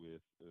period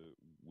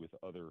with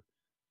other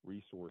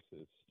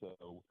resources.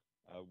 So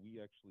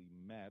we actually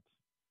met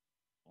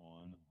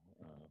on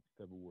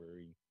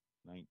February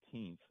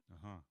 19th.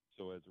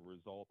 So as a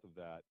result of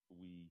that,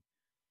 we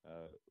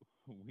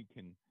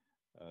can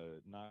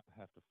not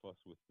have to fuss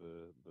with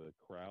the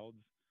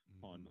crowds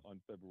on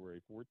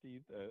February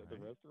 14th at the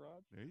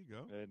restaurants. There you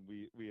go. And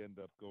we end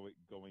up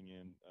going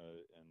in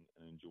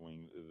and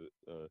enjoying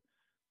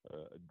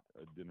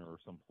a dinner or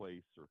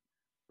someplace or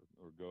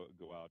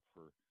go out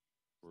for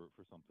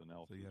something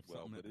else. So you have as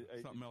well.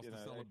 something else to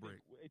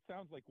celebrate. It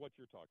sounds like what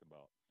you're talking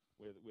about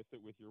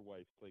with your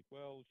wife. It's like,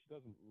 well, she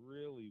doesn't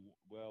really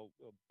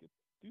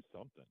do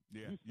something.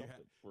 Yeah, do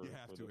something you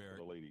have to, Eric.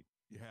 For the lady.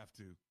 You have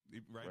to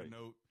write a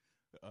note,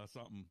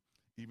 something.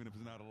 Even if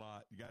it's not a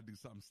lot, you got to do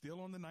something.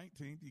 Still on the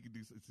 19th, you can do.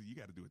 So you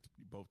got to do it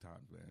both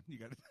times, man. You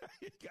got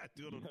to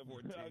do it on the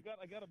 14th. I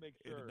got to make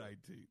sure. And the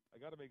 19th.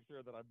 I got to make sure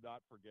that I'm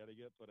not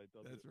forgetting it, but it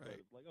doesn't. That's right.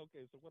 It's like,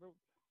 okay, so what?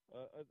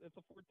 It's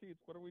the 14th.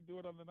 What are we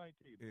doing on the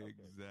 19th?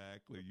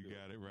 Exactly. You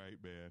got it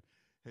right, man.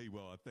 Hey,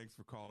 well, thanks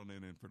for calling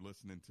in and for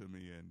listening to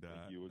me, and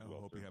Thank you as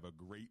well, hope you have a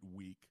great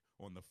week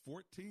on the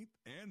 14th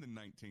and the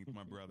 19th,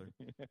 my brother.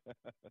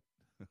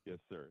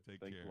 Yes, sir.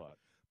 Thanks a lot.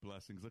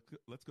 Blessings.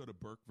 Let's go to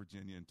Burke,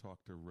 Virginia, and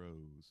talk to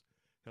Rose.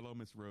 Hello,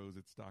 Miss Rose.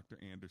 It's Dr.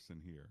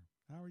 Anderson here.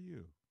 How are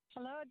you?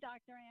 Hello,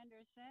 Dr.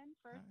 Anderson.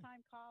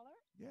 First-time caller.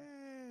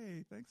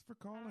 Yay. Thanks for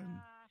calling.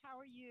 How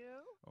are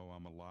you? Oh,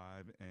 I'm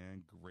alive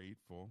and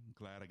grateful.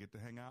 Glad I get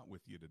to hang out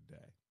with you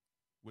today.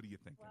 What do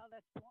you think? Well,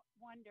 that's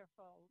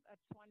wonderful.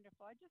 That's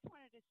wonderful. I just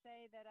wanted to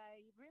say that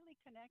I really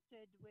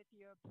connected with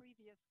your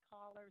previous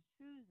caller,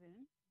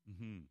 Susan.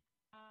 Mm-hmm.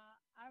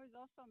 I was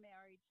also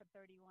married for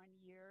 31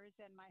 years,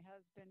 and my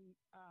husband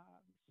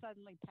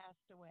suddenly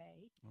passed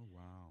away. Oh,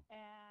 wow.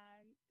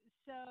 And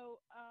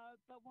so,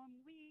 but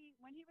when he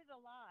was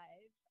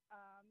alive,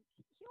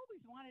 he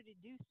always wanted to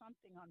do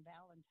something on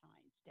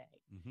Valentine's Day.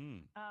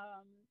 Mm-hmm.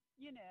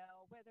 You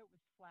know, whether it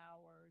was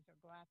flowers or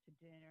go out to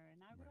dinner.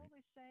 And I would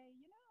always say,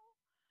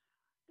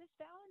 this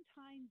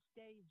Valentine's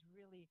Day is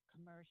really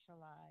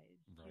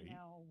commercialized. Right. You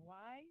know,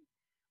 why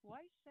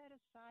set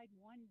aside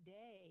one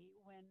day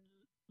when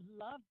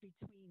love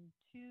between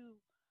two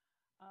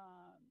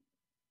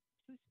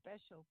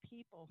special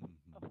people who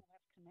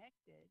have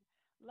connected,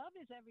 love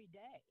is every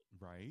day.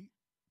 Right.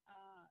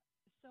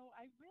 So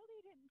I really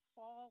didn't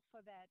fall for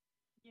that,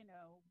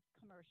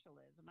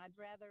 commercialism. I'd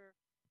rather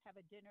have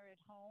a dinner at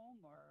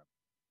home or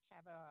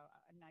have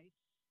a nice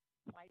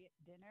quiet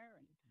dinner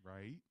and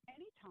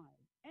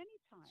anytime.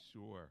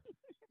 Sure.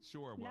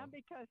 Well, not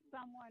because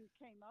someone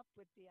came up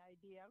with the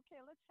idea,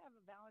 okay, let's have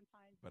a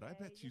Valentine's Day. But I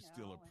bet you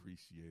still and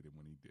appreciated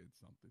when he did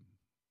something.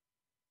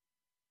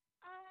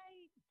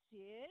 I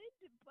did,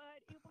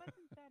 but it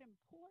wasn't that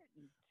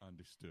important.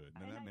 Understood.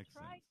 Now, that makes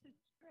sense. I tried to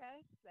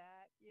stress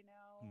that, and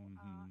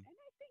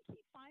I think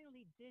he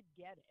finally did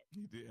get it.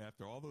 He did.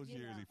 After all those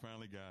years, he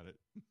finally got it.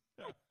 He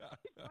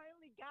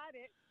finally got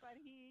it, but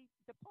he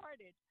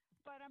departed.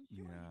 But I'm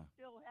sure he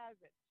still has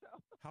it. So.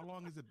 How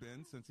long has it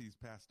been since he's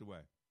passed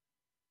away?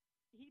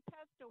 He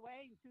passed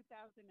away in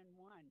 2001.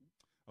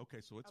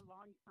 Okay, so it's a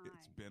long time.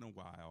 It's been a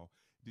while.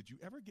 Did you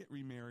ever get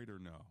remarried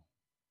or no?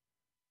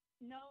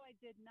 No, I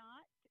did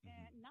not.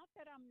 And not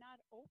that I'm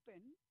not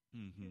open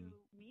to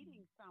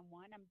meeting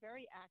someone. I'm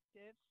very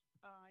active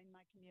in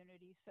my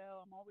community,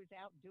 so I'm always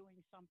out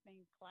doing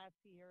something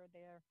classy here or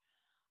there.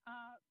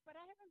 But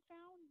I haven't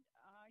found.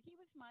 He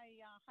was my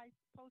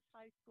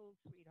post-high school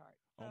sweetheart.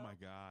 So, oh my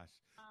gosh!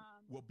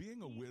 Well,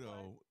 being a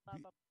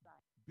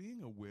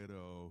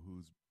widow,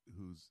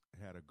 who's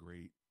had a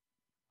great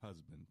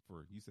husband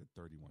for, you said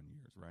 31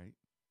 years, right?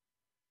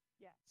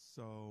 Yeah.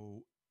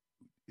 So,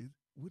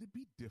 would it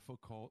be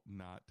difficult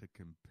not to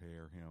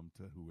compare him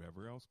to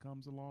whoever else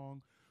comes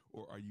along,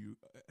 or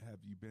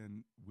have you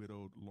been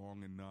widowed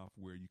long enough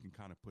where you can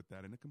kind of put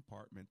that in a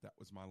compartment? That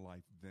was my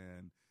life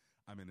then.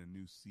 I'm in a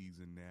new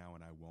season now,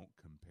 and I won't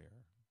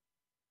compare.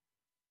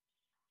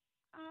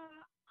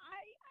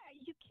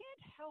 You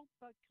can't help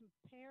but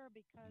compare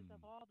because of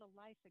all the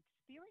life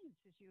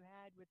experiences you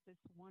had with this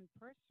one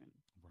person.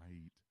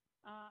 Right.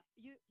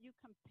 You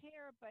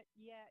compare, but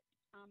yet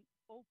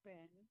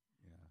open,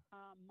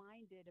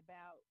 minded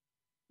about,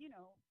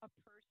 a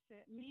person,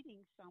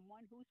 meeting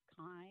someone who's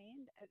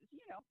kind,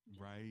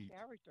 right.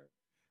 character.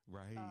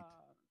 Right.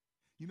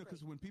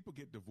 Because when people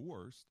get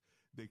divorced,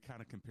 they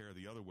kind of compare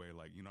the other way.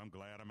 Like, I'm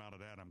glad I'm out of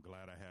that. I'm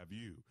glad I have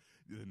you,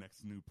 the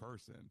next new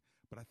person.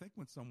 But I think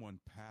when someone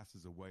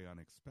passes away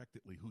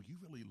unexpectedly, who you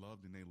really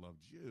loved and they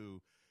loved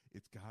you,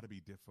 it's got to be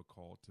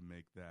difficult to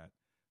make that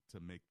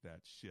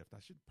shift.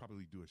 I should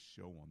probably do a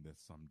show on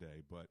this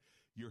someday, but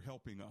you're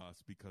helping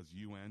us because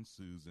you and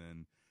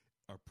Susan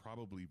are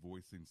probably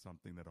voicing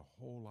something that a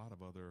whole lot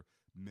of other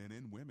men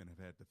and women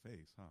have had to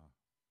face, huh?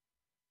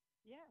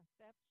 Yes,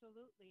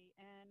 absolutely.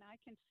 And I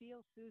can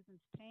feel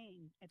Susan's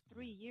pain. At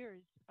 3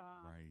 years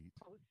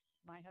post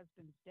my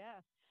husband's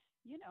death,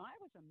 I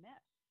was a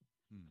mess.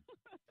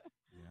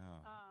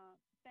 Yeah.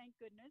 Thank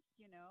goodness,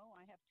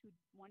 I have two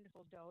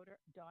wonderful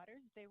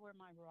daughters. They were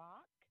my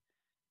rock.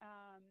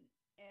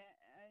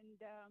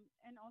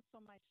 and also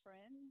my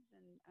friends,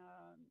 and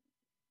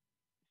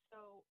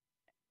so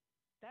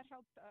that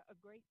helped a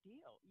great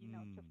deal,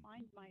 to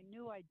find my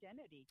new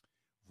identity.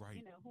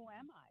 Right. Who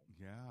am I?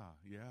 Yeah,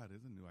 it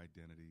is a new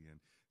identity. And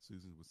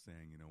Susan was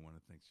saying, one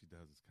of the things she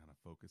does is kind of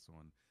focus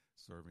on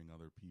serving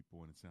other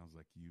people. And it sounds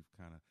like you've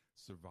kind of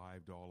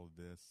survived all of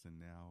this,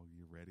 and now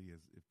you're ready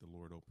as if the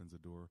Lord opens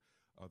a door.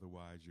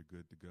 Otherwise, you're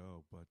good to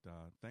go. But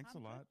thanks a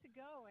lot. I'm good to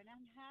go, and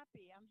I'm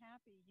happy. I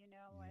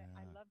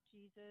love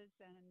Jesus,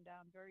 and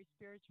I'm very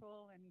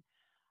spiritual, and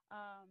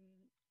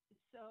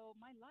so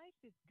my life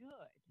is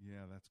good.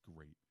 Yeah, that's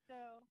great.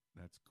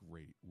 That's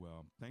great.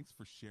 Well, thanks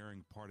for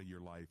sharing part of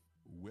your life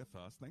with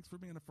us. Thanks for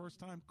being a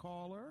first-time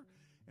caller,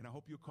 and I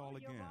hope you'll call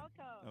again. You're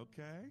welcome.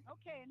 Okay,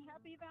 and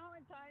happy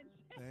Valentine's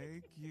Day.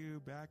 Thank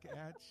you. Back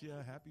at you.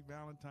 Happy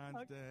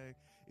Valentine's Day.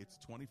 It's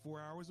 24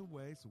 hours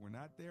away, so we're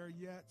not there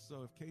yet.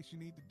 So in case you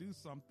need to do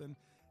something,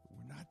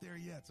 we're not there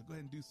yet. So go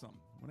ahead and do something.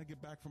 When I get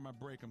back from my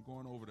break, I'm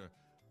going over to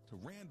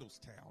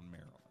Randallstown,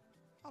 Maryland.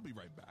 I'll be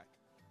right back.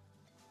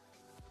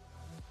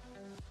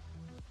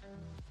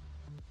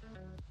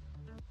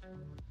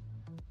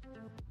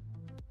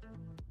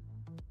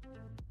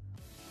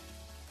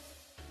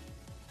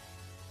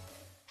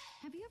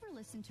 Have you ever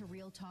listened to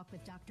Real Talk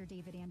with Dr.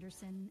 David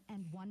Anderson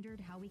and wondered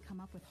how we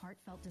come up with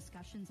heartfelt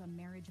discussions on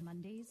Marriage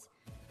Mondays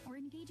or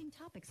engaging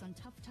topics on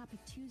Tough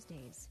Topic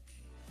Tuesdays?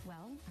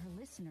 Well, our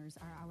listeners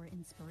are our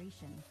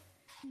inspiration.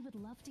 We would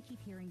love to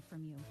keep hearing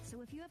from you.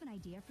 So if you have an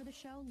idea for the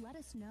show, let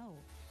us know,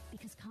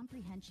 because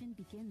comprehension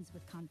begins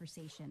with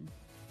conversation.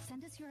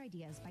 Send us your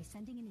ideas by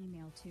sending an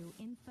email to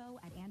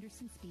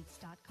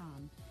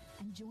info@andersonspeaks.com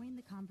and join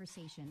the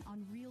conversation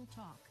on Real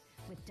Talk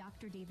with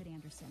Dr. David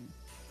Anderson.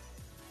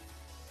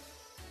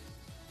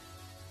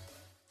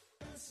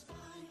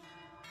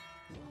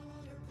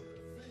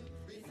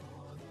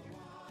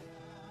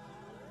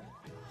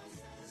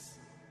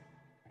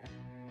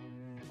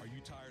 Are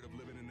you tired of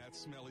living in that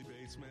smelly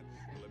basement?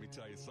 Well, let me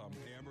tell you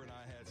something. Amber and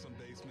I had some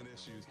basement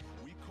issues.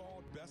 We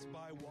called Best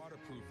Buy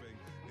Waterproofing.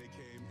 They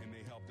came and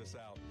they helped us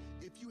out.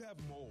 If you have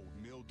mold,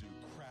 mildew,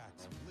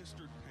 cracks,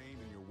 blistered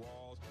paint in your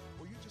walls,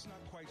 or you're just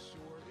not quite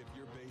sure if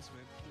your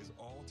basement is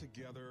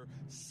altogether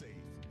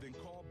safe, then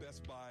call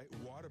Best Buy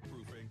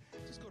Waterproofing.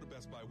 Just go to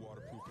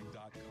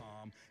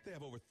bestbuywaterproofing.com. They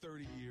have over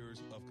 30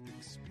 years of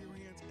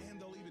experience, and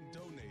they'll even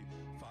donate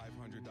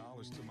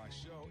 $500 to my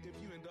show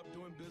if you end up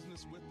doing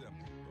business with them.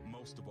 But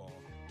most of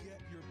all,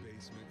 get your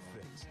basement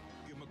fixed.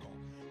 Give them a call,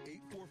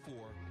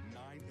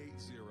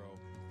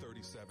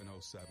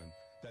 844-980-3707.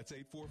 That's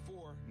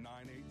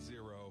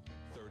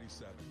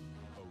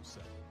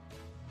 844-980-3707.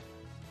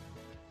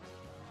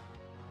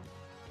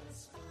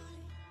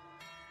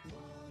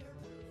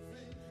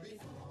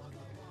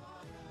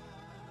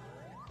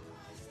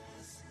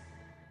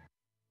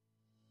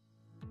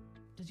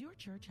 Does your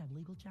church have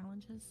legal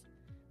challenges?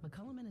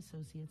 McCullum &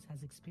 Associates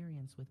has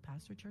experience with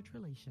pastor-church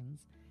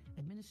relations,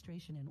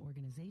 administration and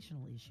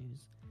organizational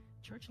issues,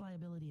 church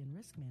liability and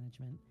risk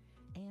management,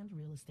 and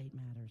real estate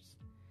matters.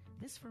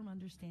 This firm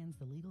understands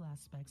the legal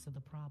aspects of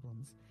the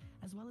problems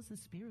as well as the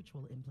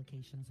spiritual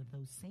implications of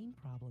those same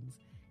problems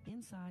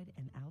inside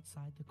and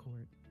outside the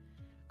court.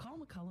 Call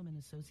McCullum &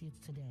 Associates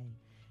today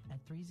at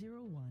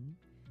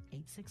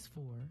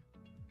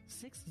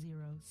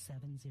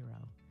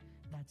 301-864-6070.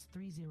 That's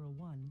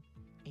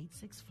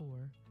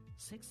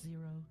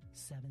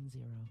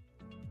 301-864-6070.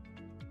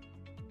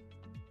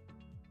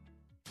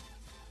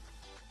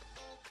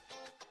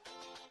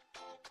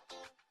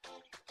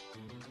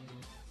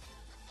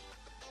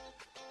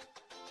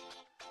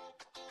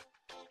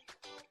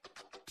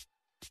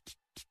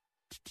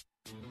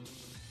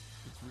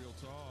 It's Real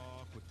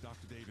Talk with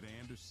Dr. David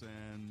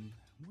Anderson.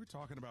 We're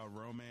talking about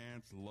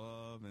romance,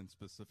 love, and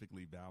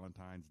specifically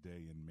Valentine's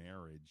Day and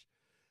marriage.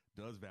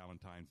 Does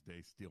Valentine's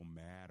Day still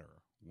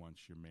matter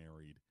once you're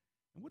married?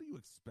 And what do you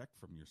expect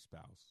from your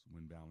spouse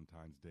when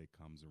Valentine's Day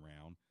comes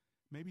around?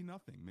 Maybe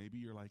nothing. Maybe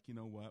you're like, you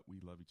know what? We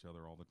love each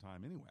other all the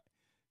time anyway,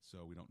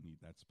 so we don't need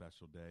that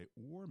special day.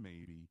 Or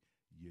maybe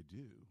you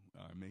do.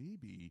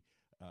 Maybe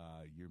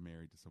you're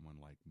married to someone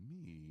like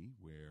me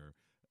where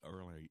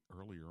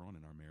earlier on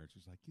in our marriage,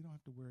 it's like, you don't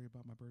have to worry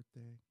about my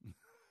birthday. You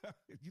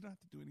don't have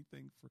to do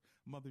anything for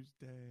Mother's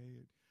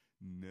Day.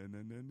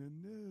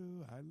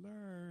 No. I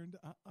learned.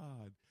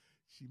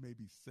 She may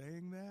be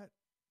saying that,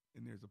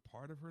 and there's a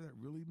part of her that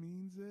really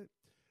means it.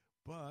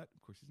 But,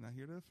 of course, she's not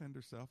here to defend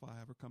herself. I'll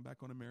have her come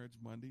back on a Marriage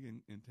Monday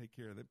and take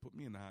care of that, put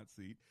me in the hot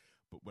seat.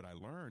 But what I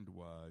learned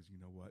was, you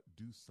know what,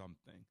 do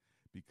something.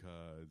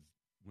 Because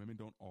women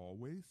don't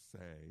always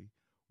say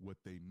what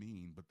they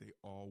mean, but they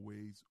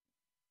always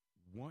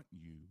want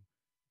you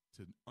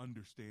to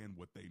understand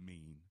what they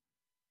mean,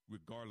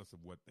 regardless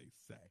of what they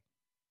say.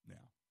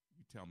 Now,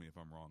 you tell me if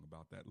I'm wrong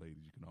about that,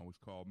 ladies. You can always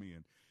call me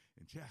and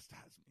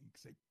chastise me. You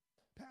can say,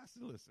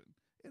 Pastor, listen,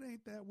 it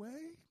ain't that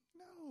way.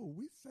 No,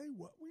 we say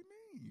what we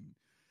mean.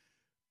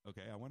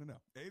 Okay, I want to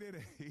know.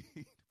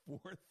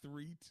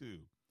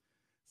 888-432-7434.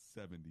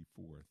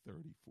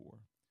 Well,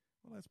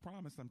 as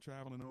promised, I'm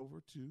traveling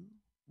over to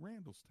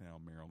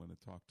Randallstown, Maryland, to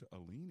talk to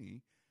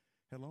Alini.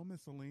 Hello,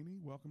 Miss Alini.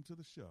 Welcome to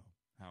the show.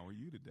 How are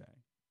you today?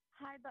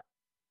 Hi,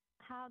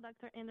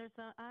 Dr.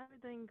 Anderson. I'm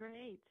doing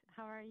great.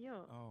 How are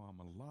you? Oh,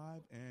 I'm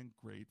alive and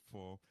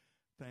grateful.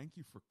 Thank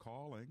you for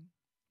calling.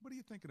 What are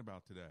you thinking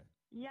about today?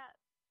 Yeah.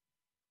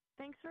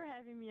 Thanks for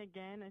having me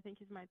again. I think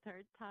it's my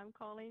third time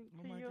calling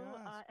to you,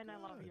 and good.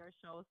 I love your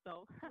show.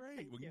 So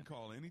great. We can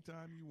call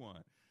anytime you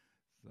want.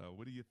 So,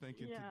 what are you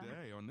thinking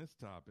today on this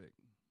topic?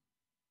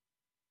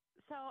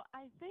 So,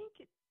 I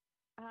think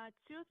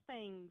two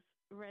things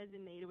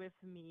resonate with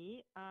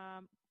me.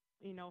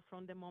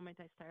 From the moment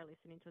I started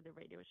listening to the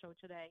radio show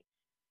today.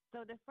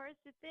 So the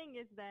first thing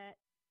is that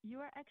you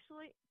are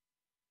actually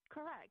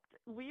correct.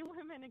 We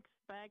women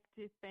expect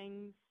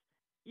things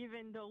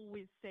even though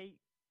we say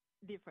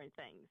different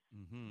things.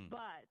 Mm-hmm.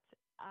 But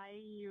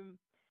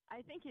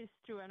I think it's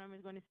true, and I'm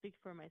going to speak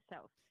for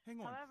myself. Hang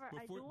on. However,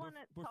 I do want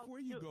to before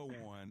you go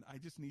on, I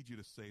just need you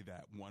to say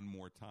that one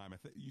more time.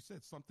 You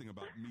said something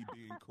about me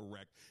being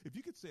correct. If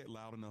you could say it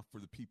loud enough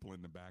for the people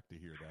in the back to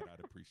hear that,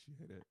 I'd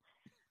appreciate it.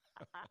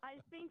 I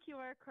think you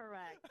are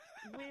correct.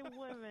 We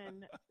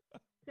women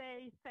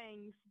say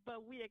things,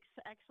 but we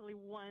actually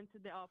want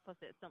the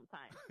opposite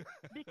sometimes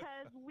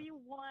because we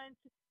want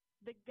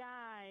the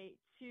guy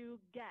to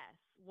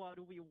guess what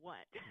we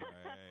want.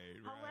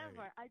 Right,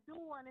 However, I do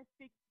want to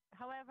speak.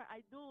 However, I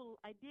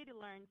did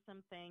learn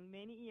something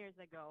many years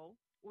ago,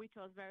 which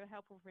was very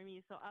helpful for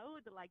me. So I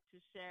would like to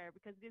share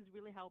because this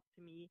really helped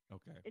me.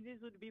 Okay. And this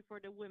would be for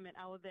the women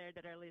out there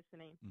that are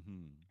listening.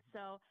 Mm-hmm.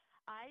 So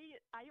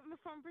I'm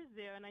from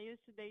Brazil, and I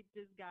used to date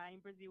this guy in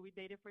Brazil. We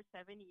dated for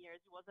 7 years.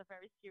 It was a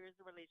very serious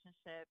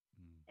relationship.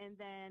 And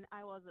then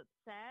I was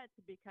upset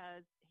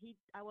because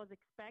I was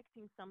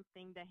expecting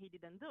something that he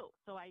didn't do.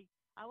 So I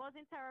was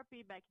in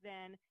therapy back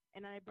then,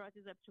 and I brought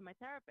this up to my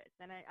therapist,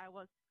 and I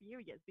was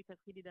furious because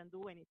he didn't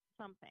do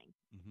something.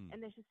 Mm-hmm. And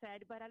then she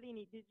said, but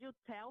Aline, did you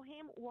tell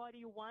him what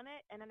you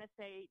wanted? And then I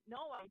say,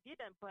 no, I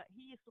didn't, but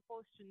he is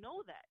supposed to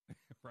know that.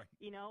 Right.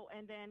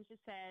 And then she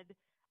said,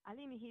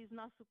 Aline, he's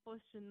not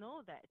supposed to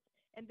know that.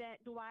 And then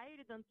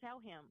I didn't tell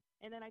him.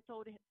 And then I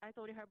told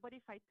her, but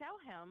if I tell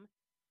him,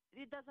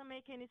 it doesn't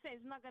make any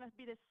sense. It's not going to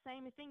be the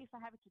same thing if I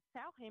have to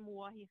tell him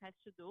what he has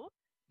to do.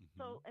 Mm-hmm.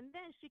 So, and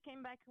then she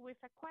came back with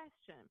a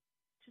question.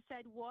 She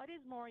said, what is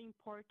more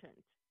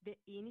important, the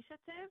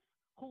initiative,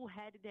 who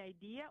had the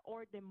idea,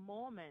 or the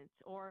moment,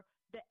 or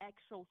the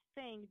actual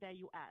thing that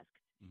you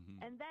asked?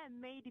 Mm-hmm. And that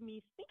made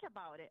me think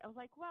about it. I was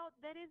like, well,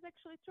 that is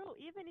actually true.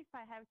 Even if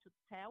I have to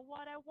tell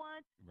what I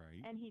want,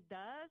 right, and he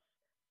does,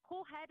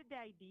 who had the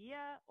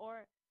idea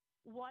or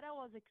what I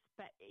was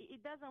expecting,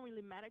 it doesn't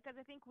really matter because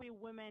I think we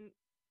women,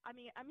 I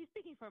mean, I'm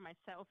speaking for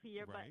myself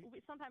here, right,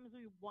 but sometimes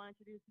we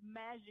want this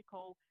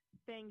magical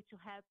thing to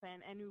happen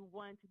and we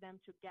want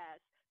them to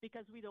guess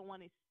because we don't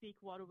want to speak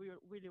what we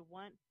really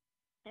want.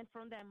 And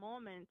from that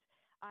moment,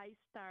 I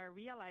start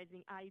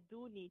realizing I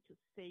do need to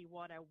say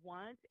what I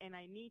want, and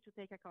I need to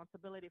take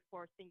accountability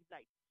for things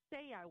I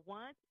say I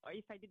want, or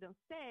if I didn't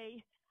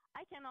say,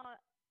 I cannot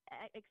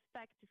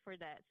expect for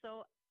that.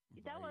 So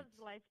that was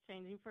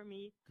life-changing for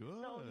me. Good.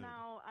 So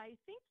now I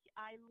think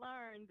I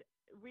learned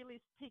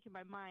really speak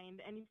my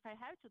mind, and if I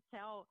have to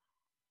tell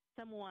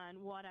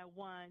someone what I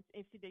want,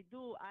 if they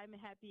do, I'm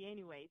happy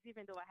anyways,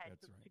 even though I had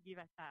to give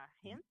a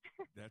hint.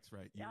 That's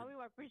right. I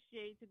will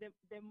appreciate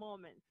the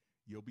moment.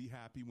 You'll be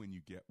happy when you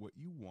get what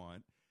you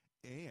want.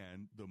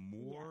 And the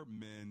more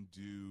men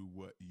do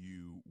what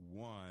you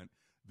want,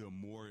 the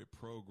more it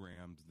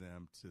programs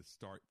them to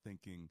start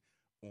thinking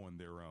on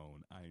their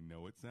own. I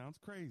know it sounds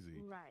crazy,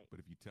 right? But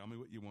if you tell me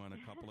what you want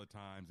a couple of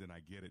times and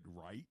I get it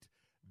right,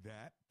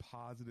 that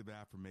positive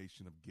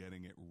affirmation of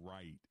getting it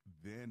right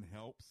then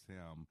helps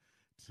him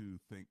to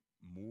think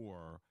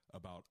more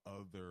about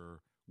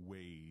other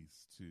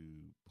ways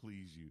to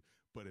please you.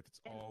 But if it's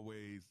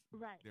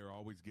they're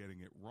always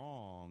getting it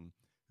wrong,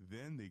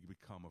 then they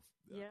become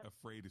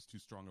afraid is too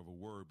strong of a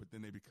word, but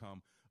then they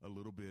become a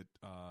little bit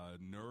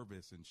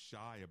nervous and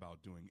shy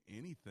about doing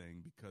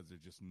anything because they're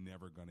just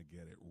never going to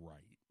get it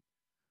right.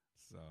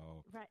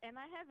 So right, and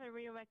I have a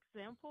real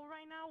example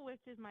right now,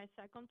 which is my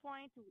second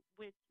point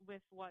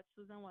with what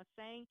Susan was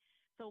saying.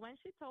 So when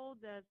she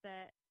told us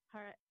that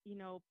her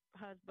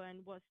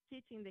husband was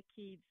teaching the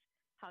kids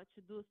how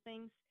to do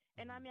things,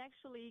 and I'm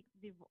actually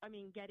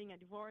getting a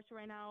divorce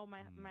right now.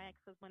 My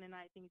ex-husband and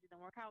I, things didn't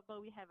work out,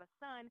 but we have a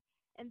son.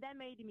 And that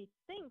made me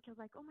think, I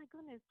was like, oh my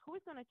goodness, who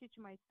is going to teach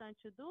my son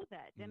to do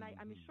that? And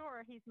I'm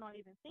sure he's not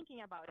even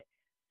thinking about it.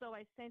 So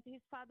I sent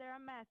his father a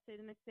message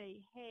and I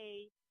say,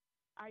 hey,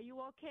 are you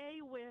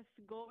okay with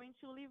going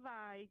to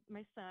Levi,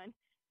 my son,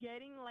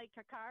 getting like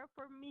a car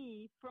for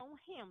me from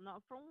him,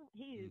 not from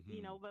his,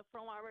 but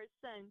from our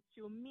son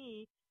to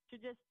me, to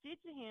just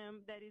teach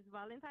him that it's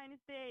Valentine's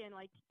Day. And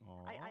like,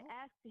 I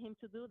asked him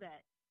to do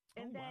that.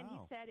 And then he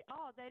said,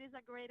 oh, that is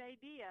a great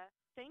idea.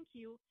 Thank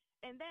you.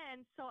 And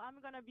then, so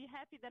I'm going to be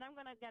happy that I'm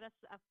going to get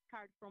a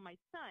card from my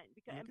son.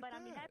 But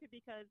I'm happy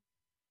because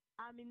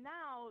I'm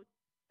now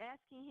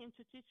asking him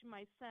to teach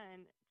my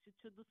son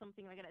to do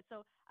something like that.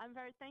 So I'm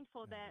very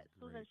thankful that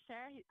Susan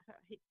shared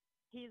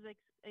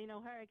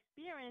her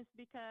experience,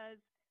 because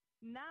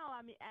now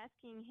I'm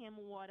asking him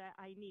what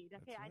I need.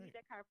 Okay, I need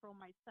a car for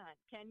my son.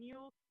 Can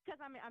you? Because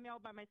I'm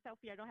all by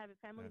myself here. I don't have a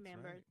family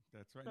member.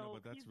 That's right. So no,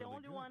 but that's he's really the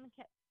only good. one.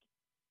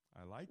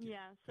 I like it.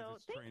 Yeah. So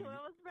thank you.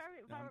 It was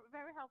very, very,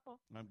 very helpful.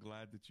 I'm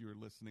glad that you're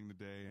listening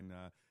today, and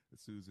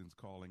Susan's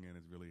calling in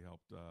has really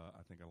helped.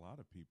 I think a lot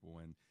of people,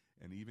 and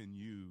even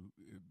you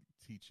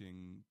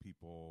teaching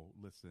people.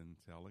 Listen,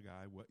 tell a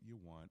guy what you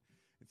want,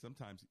 and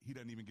sometimes he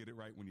doesn't even get it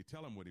right when you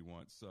tell him what he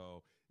wants.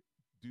 So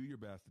do your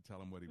best to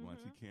tell him what he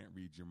wants. He can't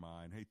read your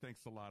mind. Hey,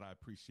 thanks a lot. I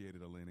appreciate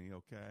it, Eleni.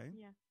 Okay?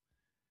 Yeah.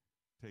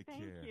 Take care.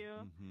 Thank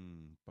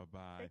you.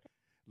 Bye-bye.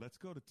 Let's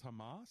go to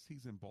Tomas.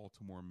 He's in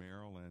Baltimore,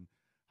 Maryland.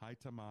 Hi,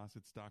 Tomas.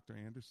 It's Dr.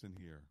 Anderson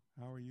here.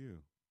 How are you?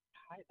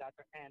 Hi,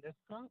 Dr.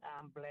 Anderson.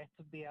 I'm blessed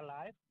to be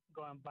alive,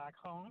 going back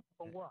home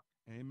for work.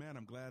 Amen.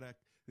 I'm glad that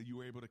you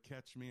were able to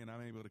catch me and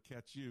I'm able to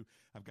catch you.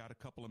 I've got a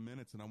couple of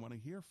minutes and I want to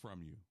hear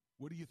from you.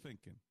 What are you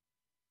thinking?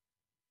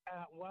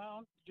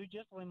 Well, you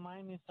just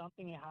remind me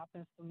something that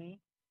happens to me.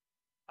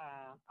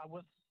 I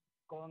was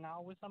going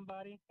out with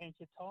somebody, and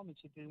she told me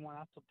she didn't want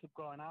us to keep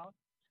going out,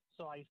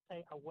 so I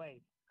stayed away.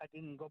 I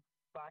didn't go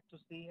back to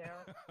see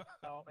her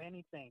or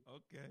anything.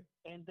 Okay.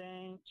 And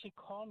then she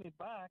called me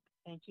back,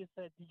 and she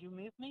said, "Did you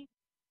miss me?"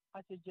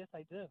 I said, "Yes,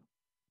 I do."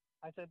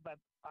 I said, "But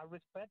I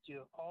respect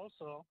you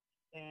also,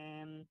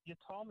 and you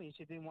told me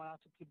she didn't want us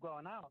to keep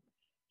going out."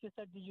 She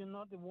said, "Did you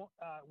know the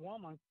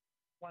woman,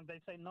 when they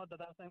say no, that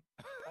doesn't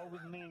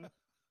always mean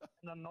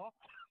no."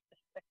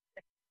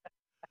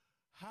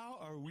 How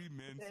are we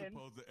men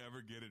supposed to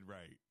ever get it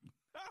right?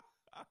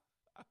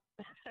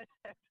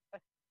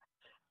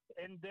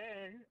 And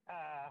then,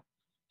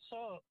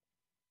 so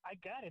I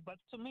got it. But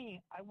to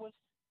me, I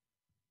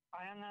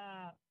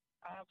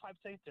have 5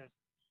 sisters,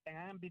 and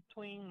I am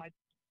between my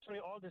 3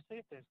 older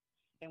sisters.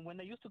 And when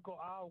they used to go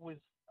out with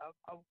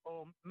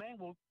men,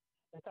 will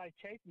start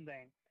chasing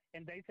them,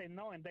 and they say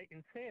no, and they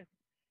insist.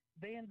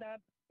 They end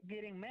up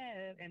getting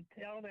mad and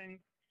tell them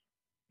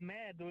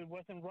mad that it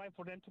wasn't right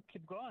for them to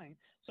keep going.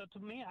 So to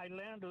me, I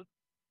learned that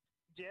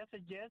yes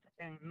is yes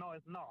and no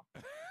is no.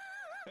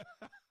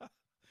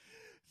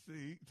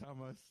 See,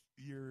 Thomas,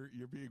 you're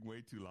being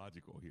way too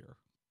logical here.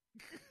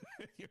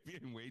 You're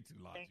being way too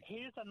logical. And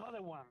here's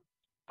another one.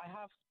 I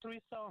have 3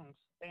 sons,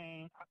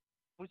 and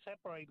we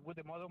separated with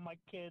the mother of my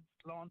kids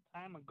a long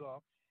time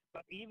ago.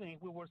 But even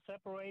if we were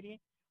separated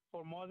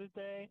for Mother's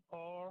Day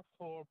or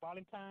for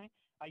Valentine,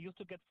 I used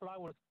to get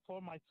flowers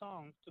for my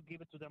sons to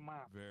give it to their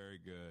mom. Very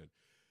good.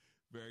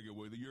 Very good.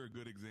 Well, you're a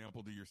good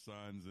example to your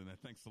sons, and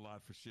thanks a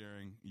lot for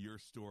sharing your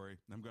story.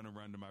 I'm going to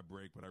run to my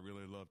break, but I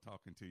really love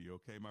talking to you.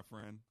 Okay, my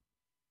friend?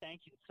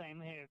 Thank you. Same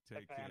here.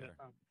 Take care.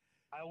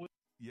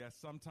 Yes,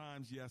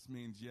 sometimes yes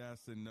means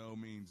yes and no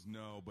means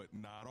no, but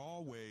not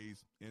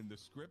always. In the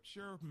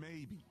scripture,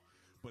 maybe.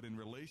 But in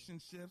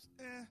relationships,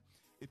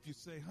 if you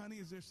say, "Honey,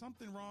 is there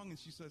something wrong?" and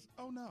she says,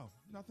 "Oh, no,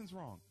 nothing's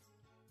wrong."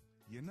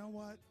 You know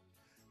what?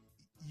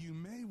 You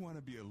may want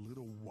to be a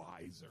little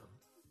wiser.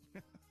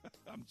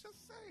 I'm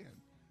just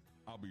saying.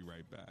 I'll be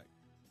right back.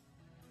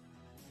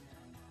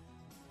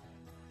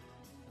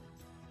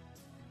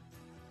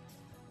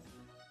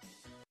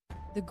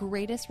 The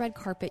greatest red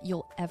carpet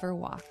you'll ever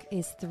walk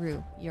is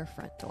through your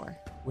front door.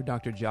 We're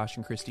Dr. Josh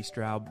and Christy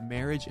Straub,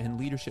 marriage and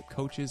leadership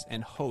coaches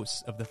and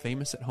hosts of the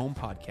Famous at Home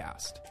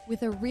podcast.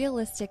 With a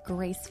realistic,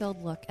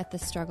 grace-filled look at the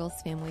struggles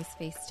families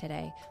face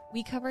today,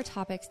 we cover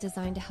topics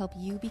designed to help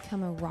you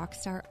become a rock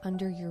star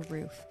under your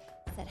roof,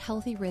 set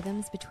healthy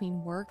rhythms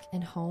between work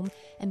and home,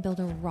 and build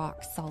a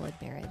rock-solid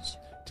marriage.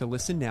 To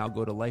listen now,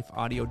 go to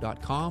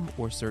lifeaudio.com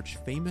or search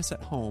Famous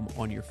at Home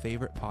on your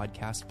favorite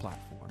podcast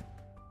platform.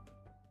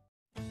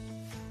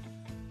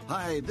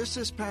 Hi, this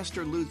is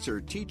Pastor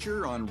Lutzer,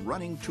 teacher on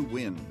Running to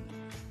Win.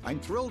 I'm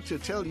thrilled to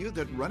tell you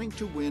that Running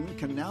to Win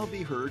can now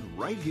be heard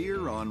right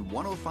here on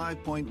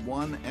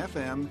 105.1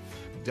 FM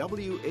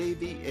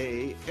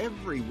WAVA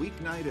every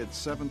weeknight at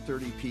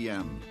 7:30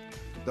 p.m.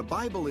 The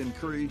Bible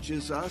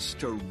encourages us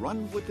to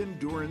run with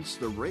endurance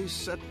the race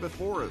set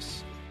before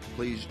us.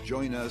 Please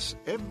join us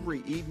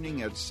every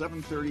evening at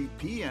 7:30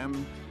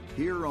 p.m.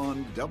 here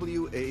on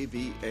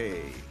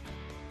WAVA.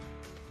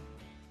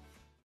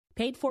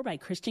 Paid for by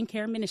Christian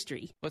Care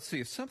Ministry. Let's see,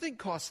 if something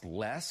costs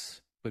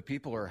less, but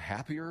people are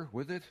happier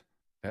with it,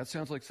 that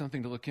sounds like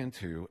something to look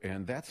into,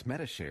 and that's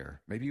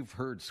Medi-Share. Maybe you've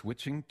heard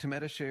switching to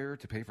Medi-Share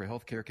to pay for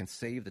health care can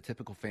save the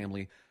typical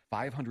family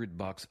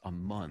 $500 a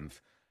month,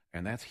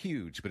 and that's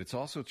huge, but it's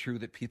also true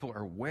that people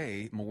are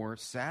way more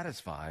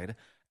satisfied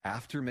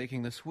after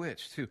making the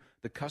switch, too.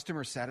 The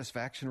customer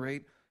satisfaction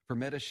rate for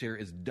Medi-Share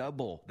is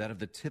double that of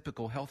the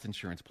typical health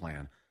insurance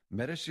plan.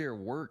 Medi-Share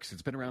works.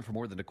 It's been around for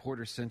more than a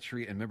quarter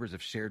century, and members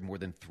have shared more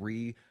than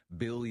 $3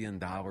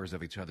 billion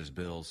of each other's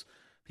bills.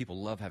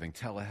 People love having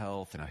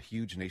telehealth and a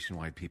huge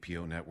nationwide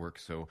PPO network.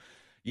 So,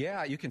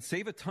 yeah, you can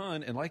save a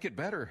ton and like it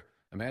better.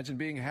 Imagine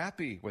being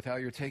happy with how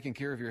you're taking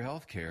care of your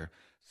health care.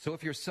 So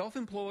if you're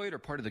self-employed or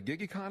part of the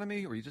gig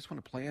economy, or you just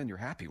want a plan you're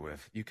happy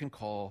with, you can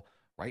call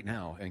right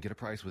now and get a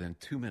price within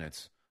 2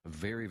 minutes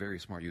Very, very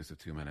smart use of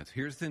 2 minutes.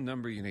 Here's the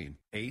number you need.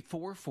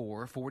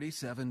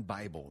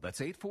 844-47-BIBLE. That's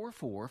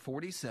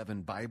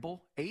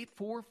 844-47-BIBLE.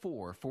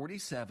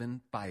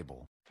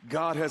 844-47-BIBLE.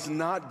 God has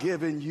not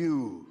given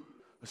you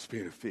a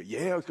spirit of fear.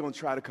 Yeah, it's going to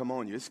try to come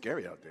on you. It's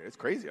scary out there. It's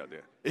crazy out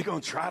there. It's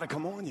going to try to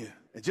come on you.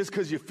 And just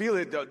because you feel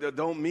it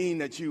don't mean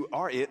that you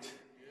are it.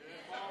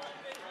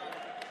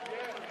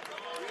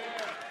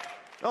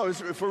 No,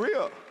 it's for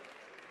real.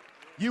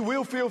 You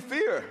will feel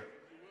fear,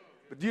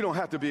 but you don't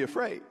have to be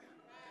afraid.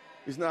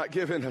 He's not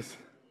giving us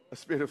a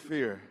spirit of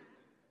fear,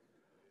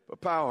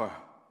 but power,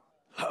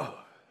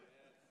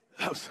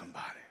 love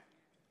somebody,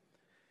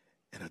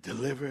 and a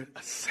deliberate,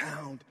 a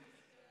sound,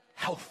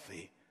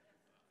 healthy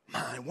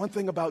mind. One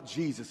thing about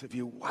Jesus, if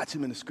you watch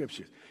him in the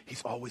scriptures,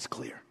 he's always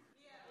clear.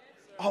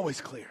 Always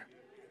clear.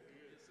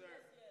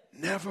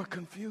 Never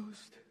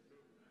confused.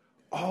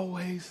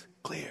 Always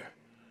clear.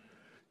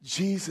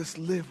 Jesus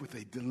lived with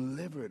a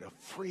deliberate, a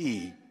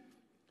free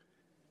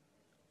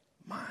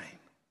mind.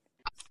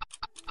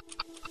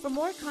 For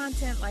more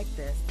content like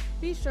this,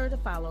 be sure to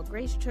follow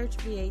Grace Church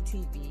VA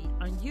TV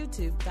on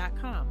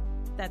YouTube.com.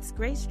 That's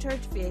Grace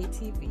Church VA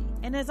TV.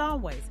 And as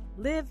always,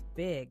 live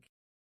big.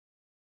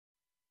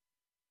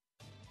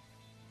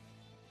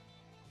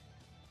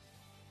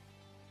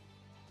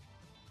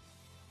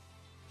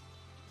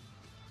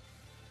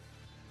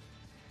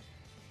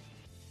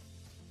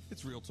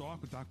 It's Real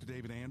Talk with Dr.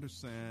 David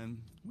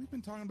Anderson. We've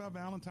been talking about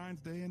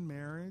Valentine's Day and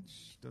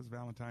marriage. Does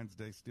Valentine's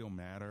Day still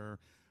matter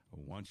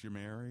once you're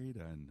married?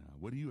 And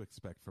what do you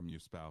expect from your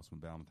spouse when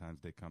Valentine's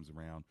Day comes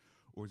around?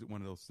 Or is it one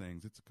of those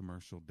things, it's a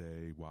commercial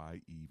day, why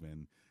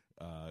even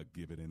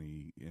give it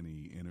any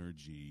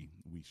energy?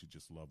 We should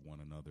just love one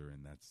another,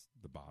 and that's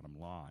the bottom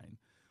line.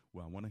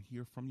 Well, I want to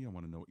hear from you. I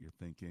want to know what you're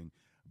thinking.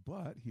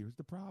 But here's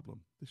the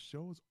problem. The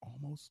show has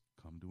almost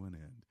come to an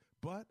end.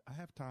 But I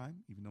have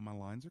time, even though my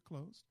lines are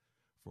closed,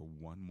 for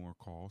one more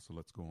call. So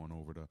let's go on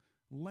over to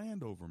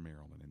Landover,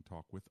 Maryland, and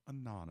talk with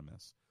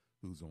Anonymous,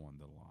 who's on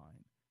the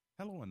line.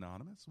 Hello,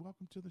 Anonymous.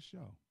 Welcome to the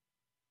show.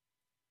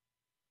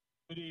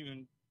 Good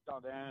evening,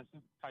 Dr.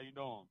 Anderson. How you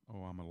doing?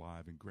 Oh, I'm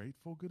alive and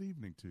grateful. Good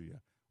evening to you.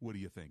 What are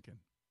you thinking?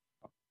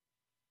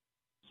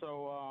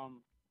 So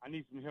I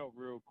need some help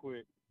real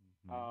quick.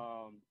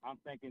 Mm-hmm. I'm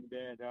thinking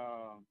that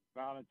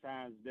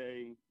Valentine's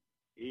Day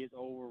is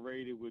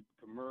overrated with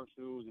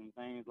commercials and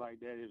things like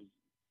that. If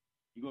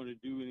you're going to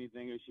do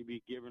anything, it should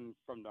be given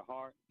from the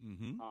heart.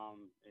 Mm-hmm.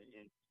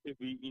 And if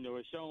we,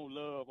 it's shown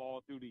love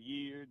all through the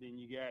year, then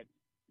you got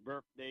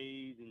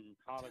birthdays and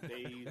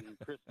holidays and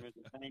Christmas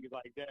and things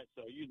like that.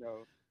 So,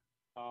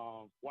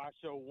 why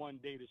show one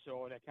day to show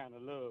all that kind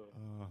of love?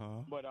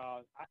 Uh-huh. But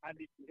I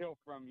need some help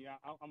from you.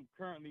 I'm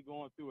currently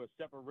going through a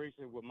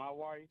separation with my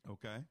wife.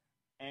 Okay.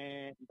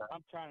 And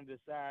I'm trying to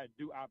decide,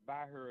 do I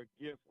buy her a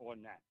gift or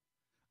not?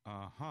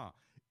 Uh-huh.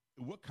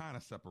 What kind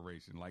of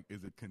separation? Like,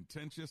 is it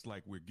contentious,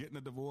 like we're getting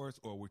a divorce,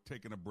 or we're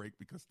taking a break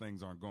because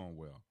things aren't going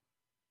well?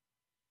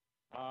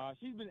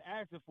 She's been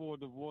asking for a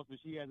divorce, but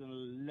she hasn't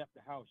left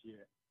the house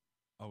yet.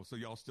 Oh, so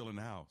y'all still in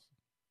the house?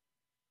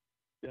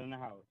 Still in the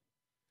house.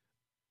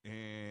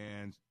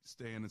 And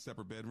staying in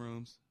separate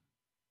bedrooms?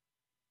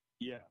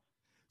 Yeah.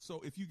 So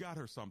if you got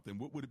her something,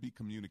 what would it be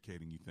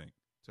communicating, you think,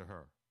 to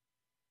her?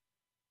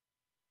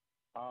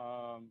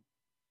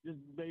 Just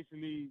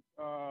basically,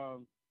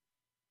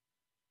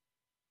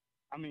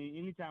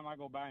 anytime I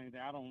go buy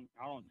anything, I don't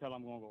tell her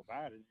I'm going to go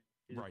buy it.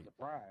 It's right. a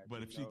surprise.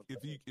 But if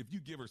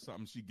you give her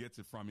something, she gets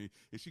it from you.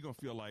 Is she gonna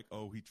feel like,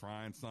 oh, he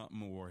trying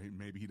something, or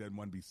maybe he doesn't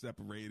want to be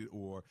separated,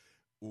 or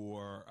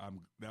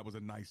that was a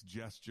nice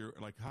gesture?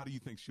 Like, how do you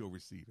think she'll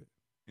receive it,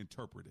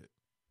 interpret it?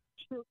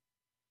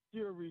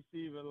 She'll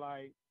receive it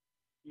like,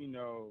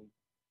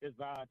 it's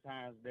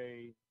Valentine's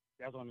Day.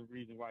 That's the only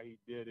reason why he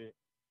did it.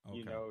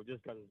 Okay.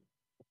 Just because it's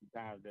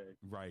Valentine's Day.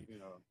 Right.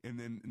 And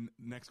then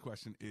next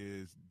question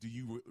is, do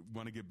you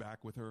want to get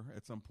back with her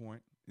at some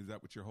point? Is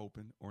that what you're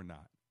hoping, or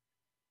not?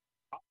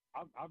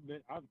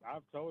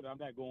 I've told her I'm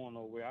not going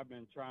nowhere. I've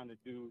been trying to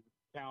do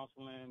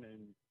counseling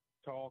and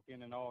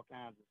talking and all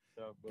kinds of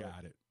stuff. But,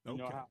 got it.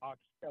 Okay. How R.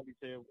 Kelly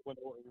said, when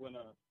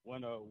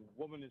a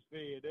woman is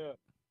fed up,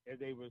 as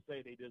they would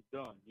say, they just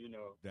done.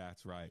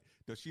 That's right.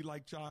 Does she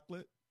like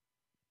chocolate?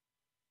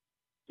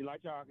 She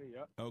like chocolate.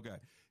 Yep. Okay.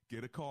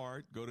 Get a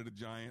card. Go to the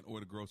Giant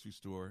or the grocery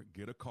store.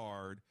 Get a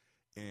card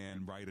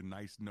and write a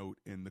nice note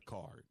in the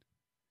card.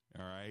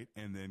 All right.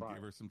 And then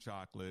give her some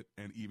chocolate.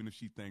 And even if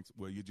she thinks,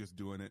 well, you're just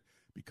doing it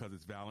because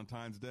it's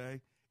Valentine's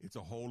Day, it's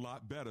a whole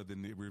lot better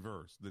than the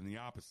reverse, than the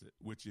opposite,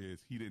 which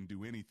is he didn't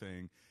do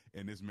anything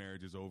and this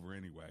marriage is over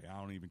anyway. I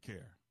don't even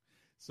care.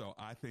 So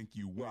I think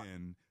you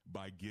win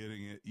by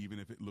getting it, even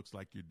if it looks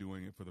like you're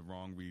doing it for the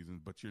wrong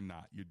reasons, but you're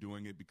not. You're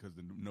doing it because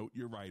the note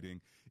you're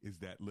writing is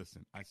that,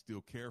 listen, I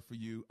still care for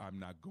you. I'm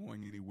not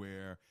going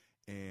anywhere.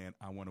 And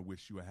I want to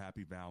wish you a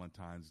happy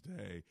Valentine's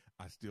Day.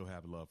 I still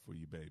have love for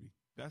you, baby.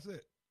 That's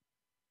it.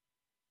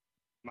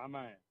 My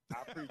man.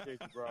 I appreciate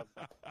you, brother.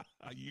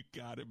 You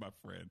got it, my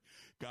friend.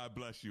 God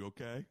bless you,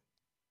 okay?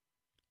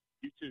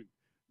 You too.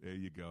 There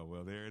you go.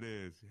 Well, there it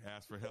is.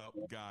 Ask for help.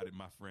 Got it,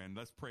 my friend.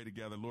 Let's pray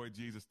together. Lord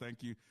Jesus,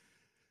 thank you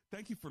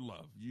thank you for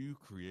love. You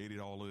created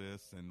all of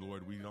this, and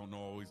Lord, we don't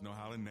always know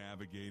how to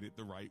navigate it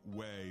the right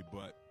way,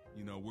 but,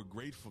 we're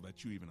grateful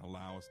that you even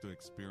allow us to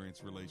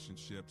experience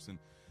relationships, and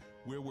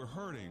where we're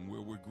hurting,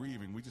 where we're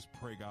grieving, we just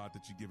pray, God,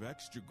 that you give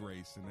extra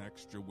grace and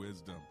extra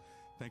wisdom.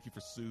 Thank you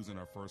for Susan,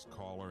 our first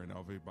caller, and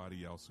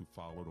everybody else who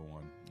followed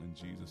on. In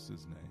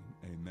Jesus'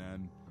 name,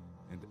 amen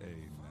and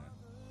amen.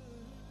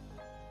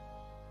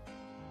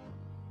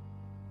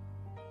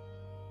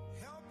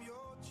 Help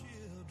your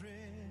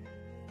children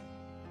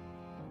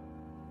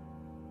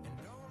and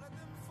don't let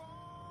them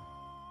fall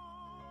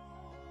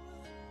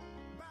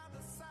by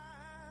the side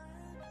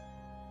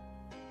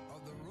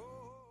of the road.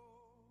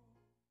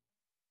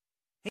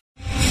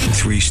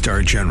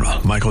 3-star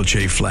General Michael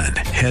J. Flynn,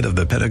 head of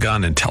the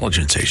Pentagon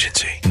Intelligence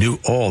Agency, knew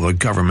all the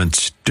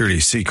government's dirty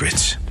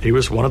secrets. He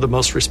was one of the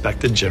most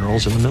respected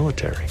generals in the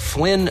military.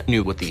 Flynn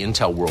knew what the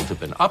intel world had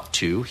been up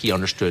to. He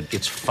understood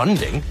its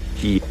funding.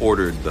 He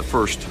ordered the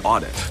first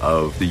audit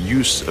of the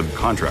use of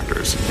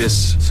contractors.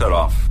 This set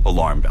off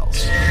alarm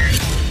bells.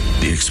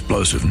 The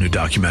explosive new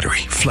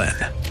documentary, Flynn,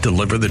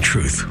 Deliver the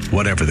Truth,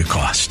 Whatever the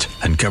Cost,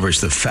 uncovers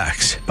the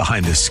facts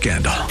behind this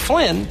scandal.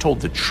 Flynn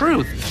told the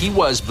truth. He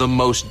was the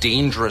most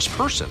dangerous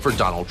person for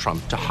Donald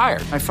Trump to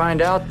hire. I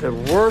find out the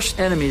worst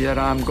enemy that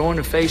I'm going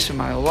to face in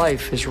my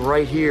life is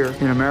right here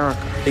in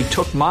America. They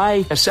took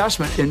my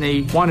assessment and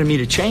they wanted me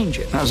to change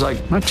it. And I was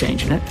like, I'm not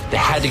changing it. They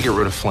had to get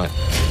rid of Flynn.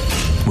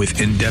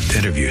 With in-depth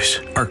interviews,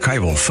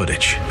 archival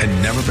footage,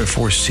 and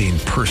never-before-seen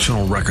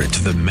personal records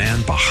of the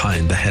man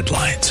behind the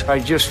headlines. I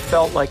just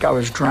felt like I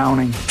was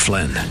drowning.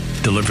 Flynn,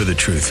 Deliver the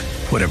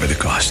Truth, Whatever the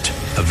Cost.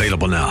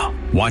 Available now.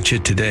 Watch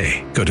it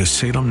today. Go to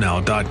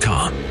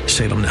salemnow.com.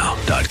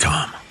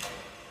 salemnow.com.